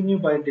our revenue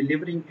by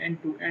delivering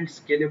end-to-end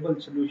scalable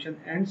solution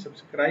and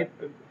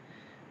subscriber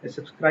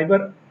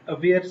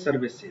aware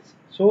services.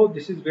 So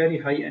this is very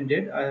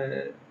high-ended,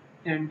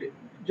 and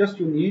just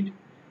you need,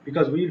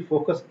 because we will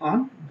focus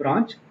on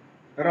branch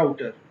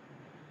router.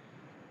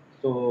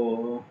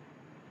 So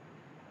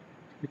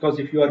because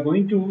if you are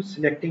going to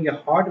selecting a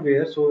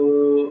hardware,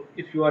 so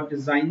if you are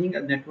designing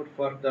a network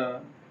for the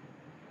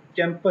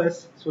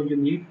campus, so you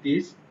need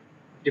this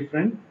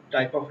different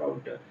type of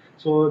router.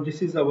 So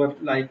this is our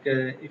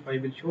if I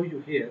will show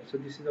you here, so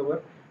this is our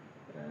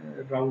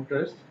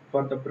routers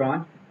for the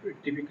branch.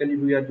 Typically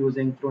we are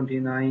using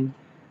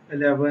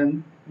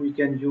 2911, we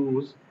can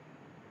use,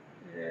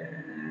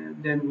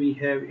 then we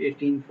have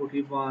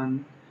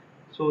 1841.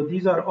 So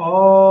these are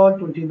all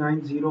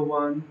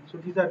 2901. So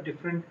these are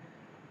different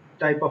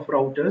type of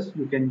routers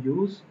you can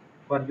use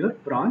for your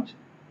branch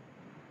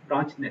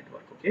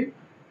network. Okay,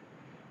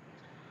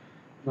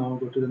 Now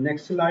go to the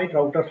next slide,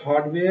 router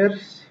hardware.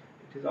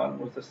 It is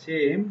almost the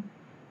same.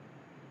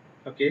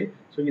 Okay,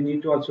 so you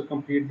need to also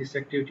complete this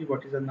activity.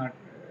 What is a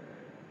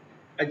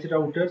edge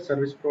router,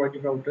 service provider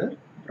router,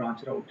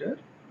 branch router,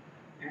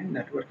 and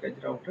network edge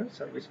router,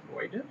 service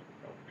provider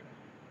router.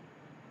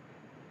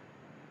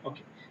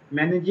 Okay,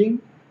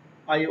 managing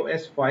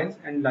iOS files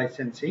and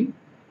licensing.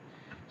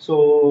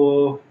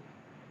 So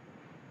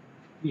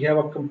we have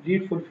a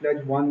complete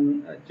full-fledged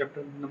one,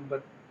 chapter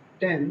number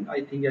 10,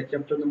 I think, yeah,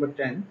 chapter number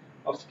 10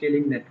 of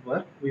scaling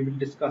network. We will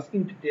discuss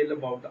in detail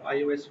about the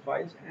iOS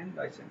files and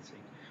licensing.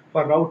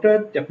 For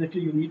router,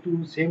 definitely you need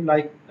to, same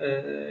like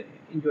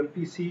in your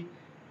PC,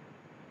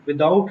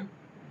 without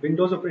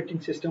Windows operating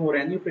system or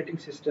any operating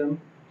system,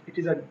 it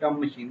is a dumb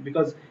machine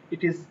because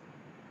it is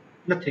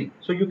nothing,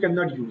 so you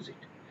cannot use it.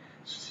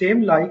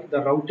 Same like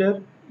the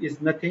router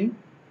is nothing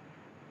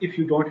if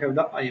you don't have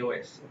the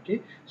iOS.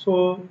 Okay,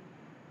 so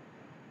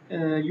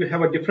you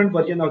have a different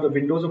version of the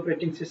Windows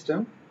operating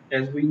system.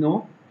 As we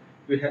know,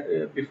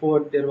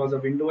 before there was a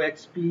Windows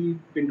XP,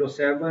 Windows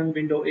 7,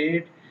 Windows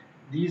 8.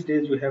 These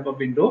days you have a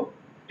Windows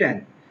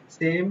 10.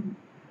 Same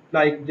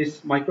like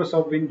this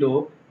Microsoft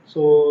Windows.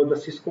 So the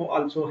Cisco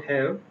also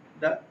have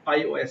the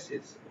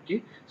iOSs.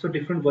 Okay, so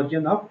different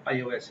version of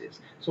iOSs.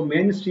 So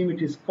mainstream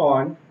it is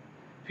called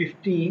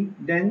 15.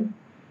 Then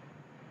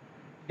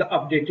the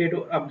updated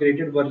or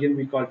upgraded version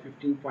we call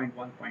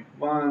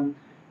 15.1.1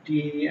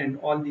 T and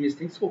all these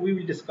things. So we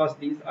will discuss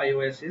these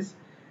iOS's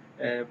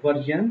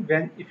version.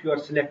 When if you are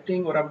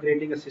selecting or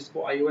upgrading a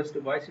Cisco iOS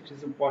device, it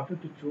is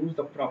important to choose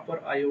the proper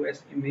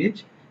iOS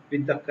image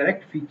with the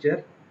correct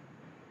feature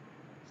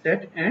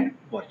set and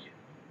version.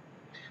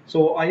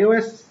 So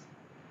iOS,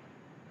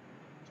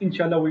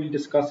 inshallah, we will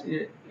discuss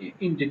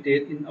in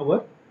detail in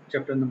our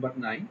chapter number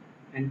 9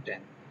 and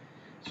 10.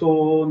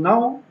 So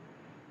now,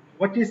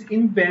 what is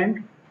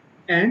in-band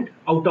and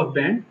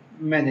out-of-band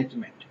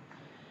management?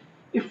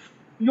 If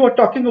you are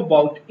talking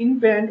about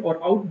in-band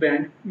or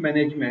out-band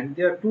management,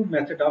 there are two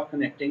methods of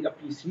connecting a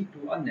PC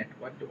to a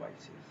network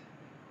devices.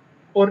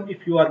 Or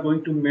if you are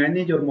going to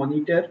manage or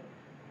monitor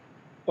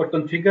or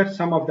configure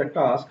some of the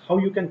tasks, how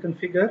you can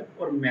configure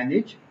or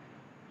manage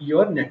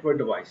your network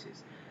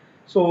devices.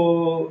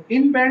 So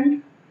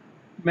in-band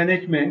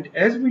management,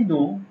 as we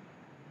know,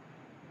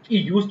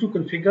 is used to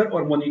configure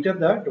or monitor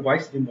the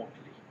device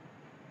remotely.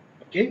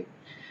 Okay,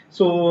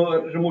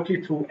 so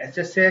remotely through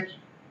SSH,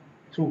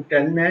 through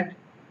telnet,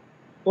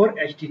 or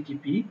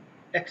HTTP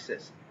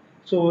access.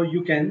 So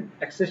you can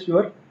access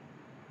your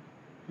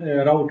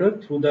router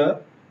through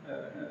the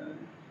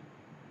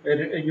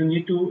you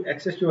need to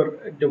access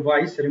your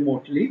device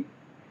remotely.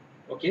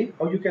 Okay,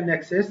 how you can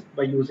access?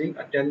 By using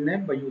a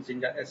telnet, by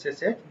using a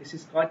SSH. This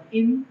is called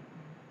in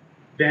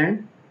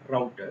band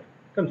router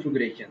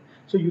configuration.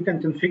 So you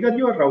can configure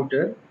your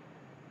router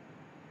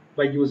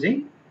by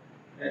using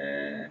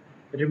uh,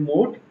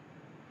 remote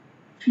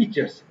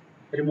features,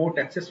 remote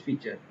access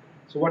feature.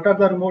 So what are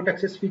the remote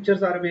access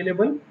features are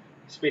available?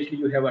 Especially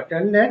you have a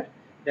telnet,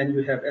 then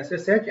you have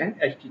SSH and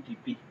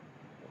HTTP.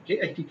 Okay,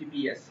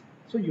 HTTPS.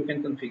 So you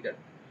can configure,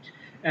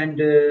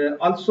 and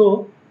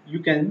also you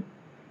can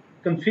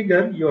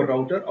configure your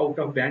router out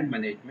of band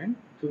management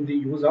through the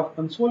use of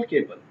console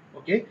cable.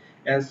 Okay,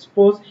 as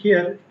suppose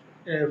here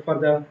for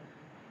the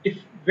if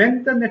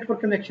when the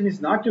network connection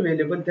is not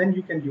available, then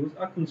you can use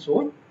a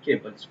console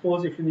cable.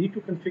 Suppose if you need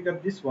to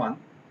configure this one,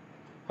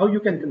 how you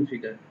can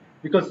configure,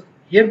 because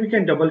here we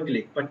can double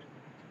click, but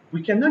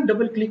we cannot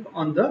double click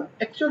on the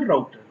actual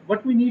router.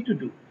 What we need to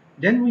do,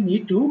 then we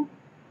need to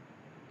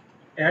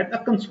add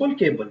a console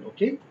cable.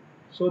 Okay,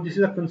 so this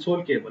is a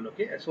console cable.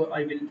 Okay, so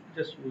I will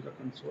just use a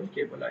console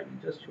cable. I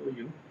will just show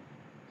you.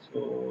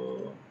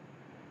 So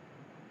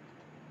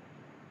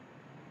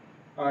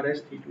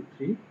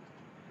RS323.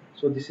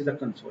 So this is the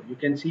console. You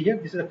can see here,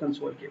 this is a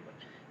console cable.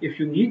 If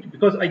you need,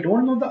 because I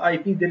don't know the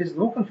IP, there is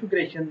no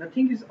configuration,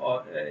 nothing is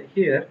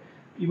here.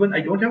 Even I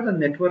don't have the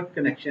network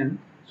connection.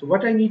 So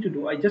what I need to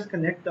do, I just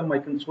connect my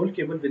console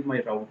cable with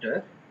my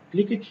router,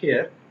 click it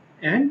here,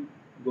 and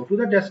go to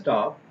the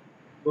desktop,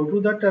 go to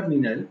the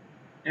terminal,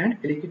 and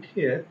click it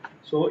here.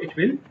 So it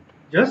will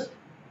just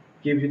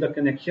give you the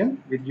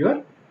connection with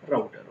your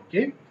router.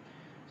 Okay.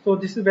 So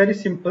this is very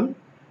simple,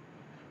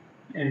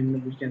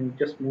 and we can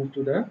just move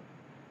to the.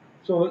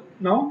 So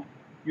now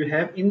you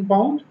have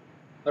inbound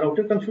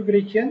router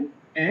configuration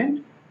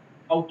and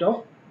out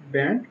of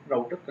band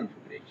router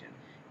configuration.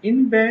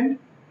 In band,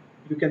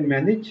 you can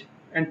manage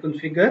and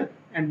configure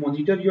and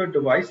monitor your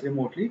device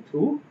remotely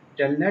through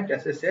telnet,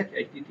 SSH,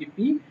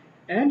 HTTP,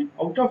 and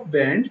out of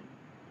band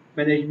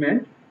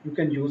management, you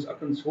can use a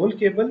console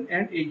cable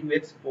and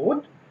AUX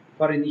port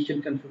for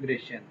initial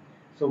configuration.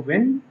 So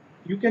when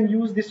you can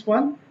use this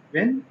one,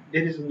 when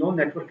there is no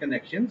network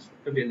connections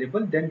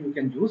available, then you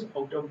can use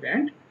out of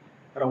band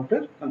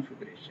router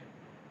configuration.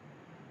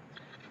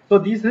 So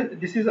this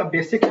is a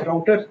basic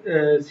router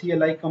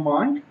CLI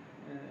command.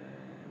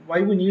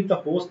 Why we need the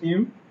host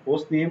name?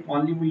 Host name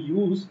only we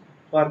use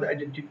for the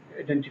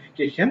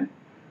identification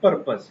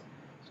purpose.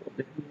 So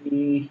let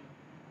me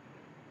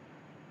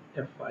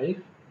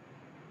F5.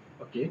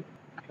 Okay.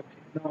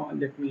 Okay. Now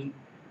let me,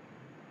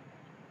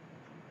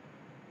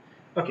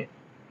 okay,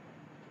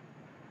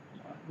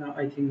 now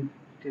I think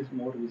it is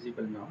more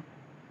visible now.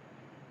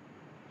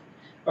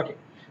 Okay,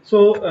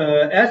 so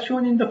as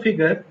shown in the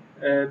figure,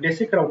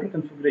 basic router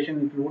configuration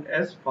include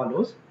as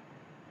follows: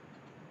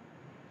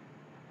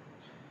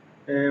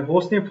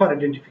 host name for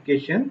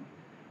identification.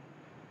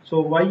 So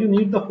why you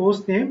need the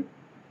host name?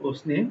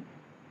 Host name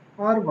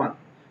R1.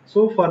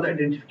 So for the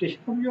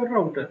identification of your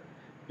router,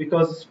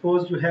 because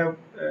suppose you have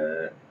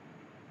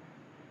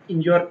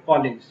in your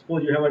college,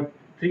 suppose you have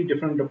three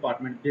different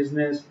departments: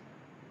 business,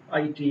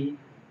 IT,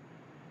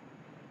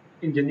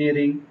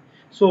 engineering.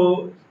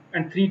 So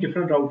and three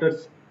different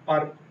routers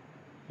are,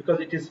 because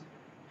it is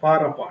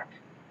far apart.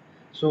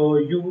 So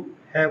you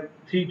have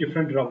three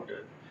different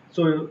routers.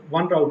 So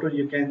one router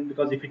you can,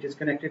 because if it is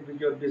connected with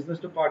your business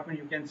department,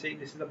 you can say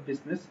this is a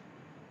business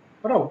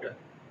router,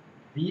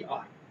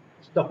 VR.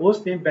 So the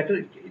host name better,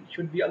 it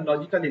should be a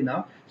logical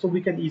enough, so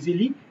we can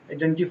easily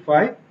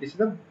identify this is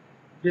a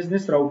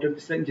business router,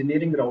 this is an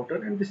engineering router,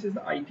 and this is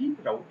the IT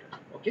router.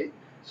 Okay,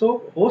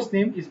 so host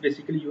name is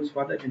basically used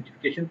for the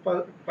identification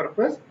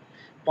purpose.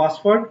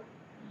 Password,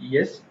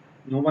 yes,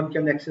 no one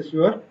can access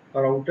your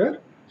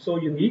router, so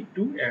you need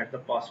to add the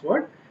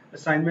password.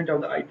 Assignment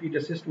of the IP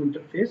addresses to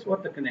interface or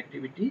the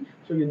connectivity,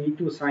 so you need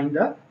to assign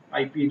the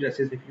IP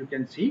addresses. If you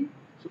can see,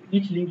 so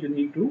each link you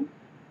need to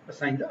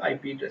assign the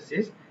IP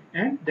addresses,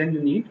 and then you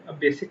need a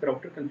basic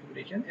router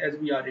configuration, as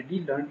we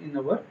already learned in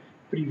our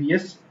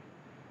previous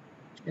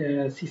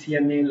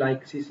CCNA,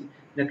 like CC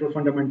Network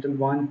Fundamental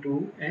 1,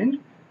 2, and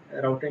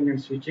routing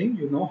and switching.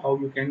 You know how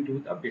you can do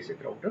the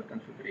basic router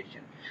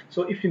configuration.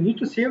 So if you need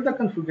to save the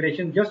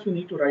configuration, just you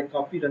need to write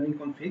copy running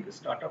config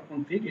startup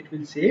config. It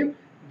will save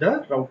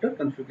the router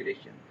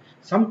configuration.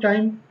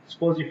 Sometime,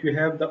 suppose if you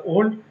have the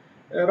old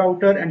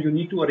router and you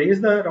need to erase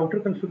the router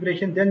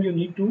configuration, then you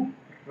need to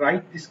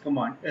write this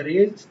command: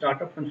 erase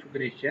startup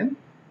configuration.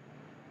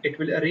 It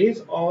will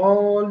erase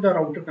all the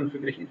router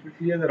configuration, it will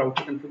clear the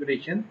router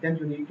configuration, then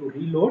you need to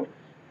reload,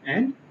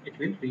 and it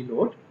will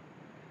reload.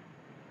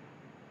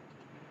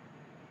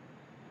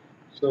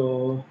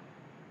 So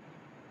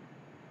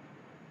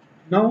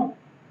now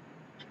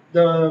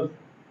the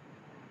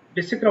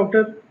basic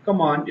router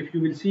command, if you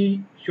will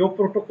see, show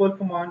protocol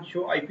command,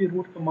 show IP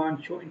route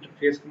command, show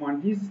interface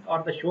command, these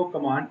are the show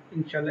command.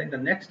 Inshallah, in the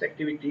next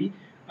activity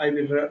I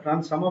will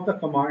run some of the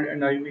command,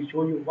 and I will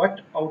show you what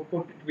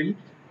output it will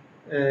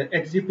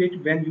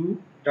exhibit when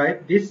you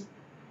type this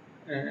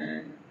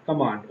uh,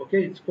 command.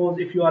 Okay, suppose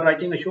if you are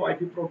writing a show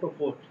IP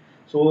protocol,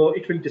 so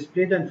it will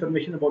display the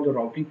information about the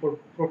routing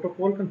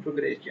protocol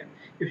configuration.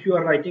 If you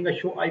are writing a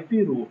show IP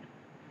route,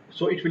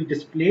 so it will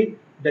display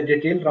the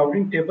detailed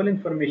routing table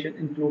information,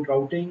 include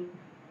routing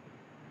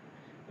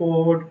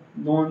code,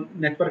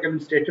 non-network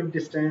administrative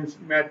distance,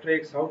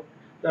 matrix, how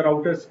the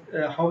routers,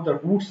 how the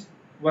routes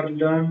were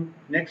learned,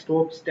 next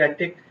hop,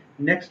 static,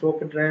 next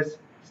hop address,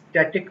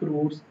 static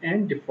routes,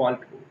 and default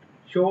route.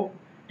 Show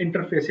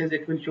interfaces,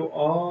 it will show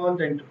all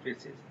the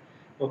interfaces.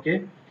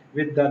 Okay,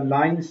 with the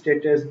line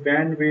status,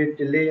 bandwidth,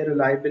 delay,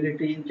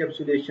 reliability,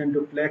 encapsulation,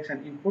 duplex,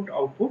 and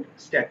input-output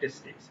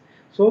statistics.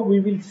 So we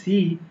will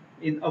see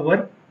in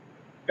our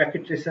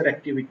packet tracer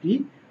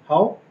activity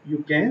how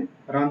you can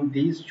run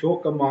these show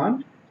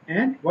command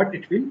and what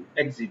it will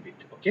exhibit.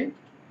 Okay,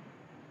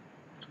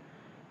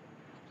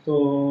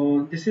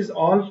 so this is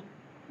all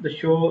the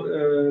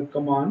show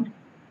command,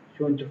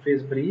 show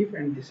interface brief,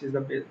 and this is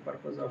the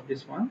purpose of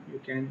this one.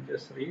 You can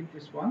just read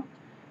this one.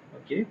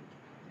 Okay,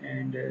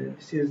 and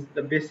this is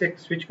the basic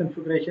switch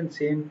configuration,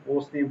 same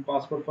host name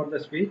password for the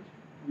switch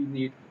we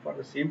need for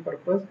the same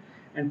purpose,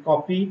 and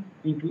copy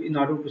into, in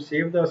order to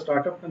save the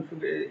startup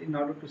config, in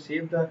order to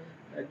save the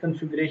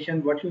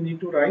configuration, what you need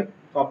to write: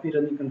 copy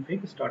running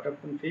config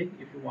startup config.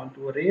 If you want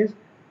to erase,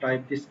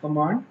 type this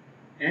command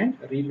and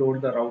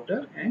reload the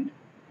router, and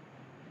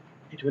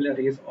it will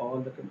erase all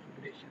the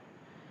configuration.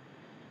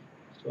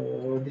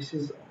 So this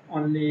is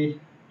only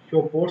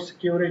show port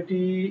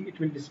security. It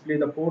will display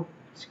the port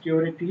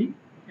security,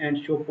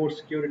 and show port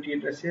security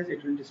addresses.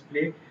 It will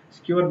display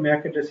secure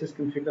MAC addresses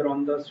configured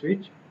on the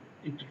switch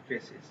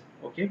interfaces.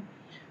 Okay,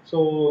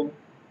 so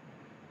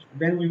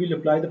when we will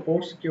apply the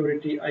port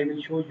security, I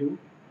will show you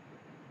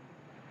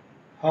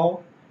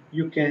how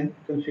you can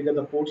configure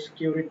the port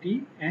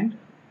security, and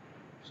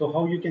so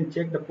how you can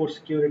check the port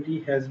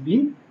security has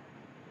been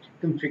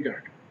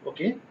configured.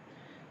 Okay,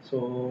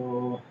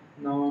 so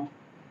now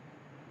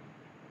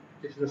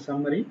this is the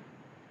summary,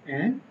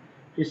 and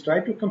please try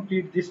to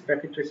complete this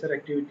packet tracer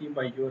activity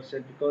by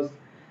yourself, because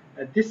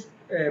this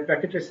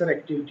packet tracer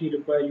activity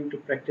requires you to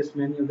practice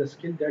many of the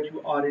skills that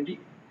you already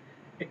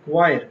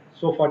acquired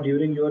so far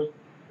during your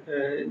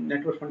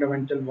network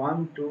fundamental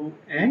 1, 2,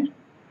 and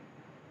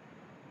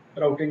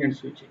routing and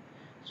switching.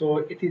 So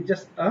it is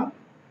just a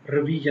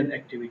revision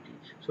activity.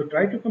 So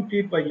try to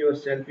complete by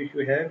yourself. If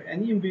you have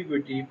any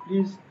ambiguity,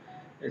 please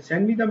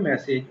send me the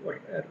message, or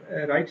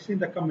write in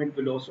the comment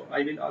below, so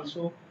I will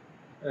also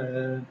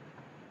uh,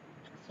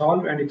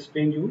 solve and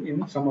explain you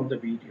in some of the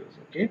videos.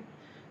 Okay,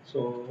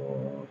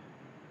 so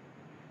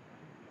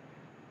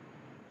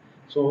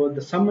So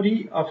the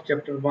summary of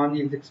chapter 1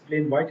 is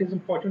explain why it is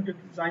important to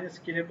design a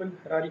scalable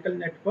hierarchical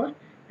network,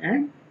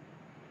 and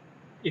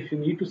if you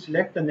need to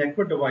select the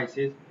network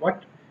devices,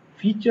 what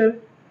feature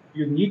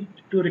you need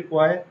to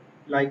require,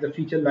 like the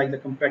feature like the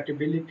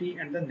compatibility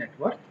and the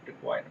network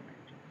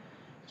requirement.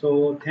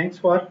 So thanks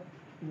for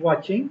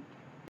watching.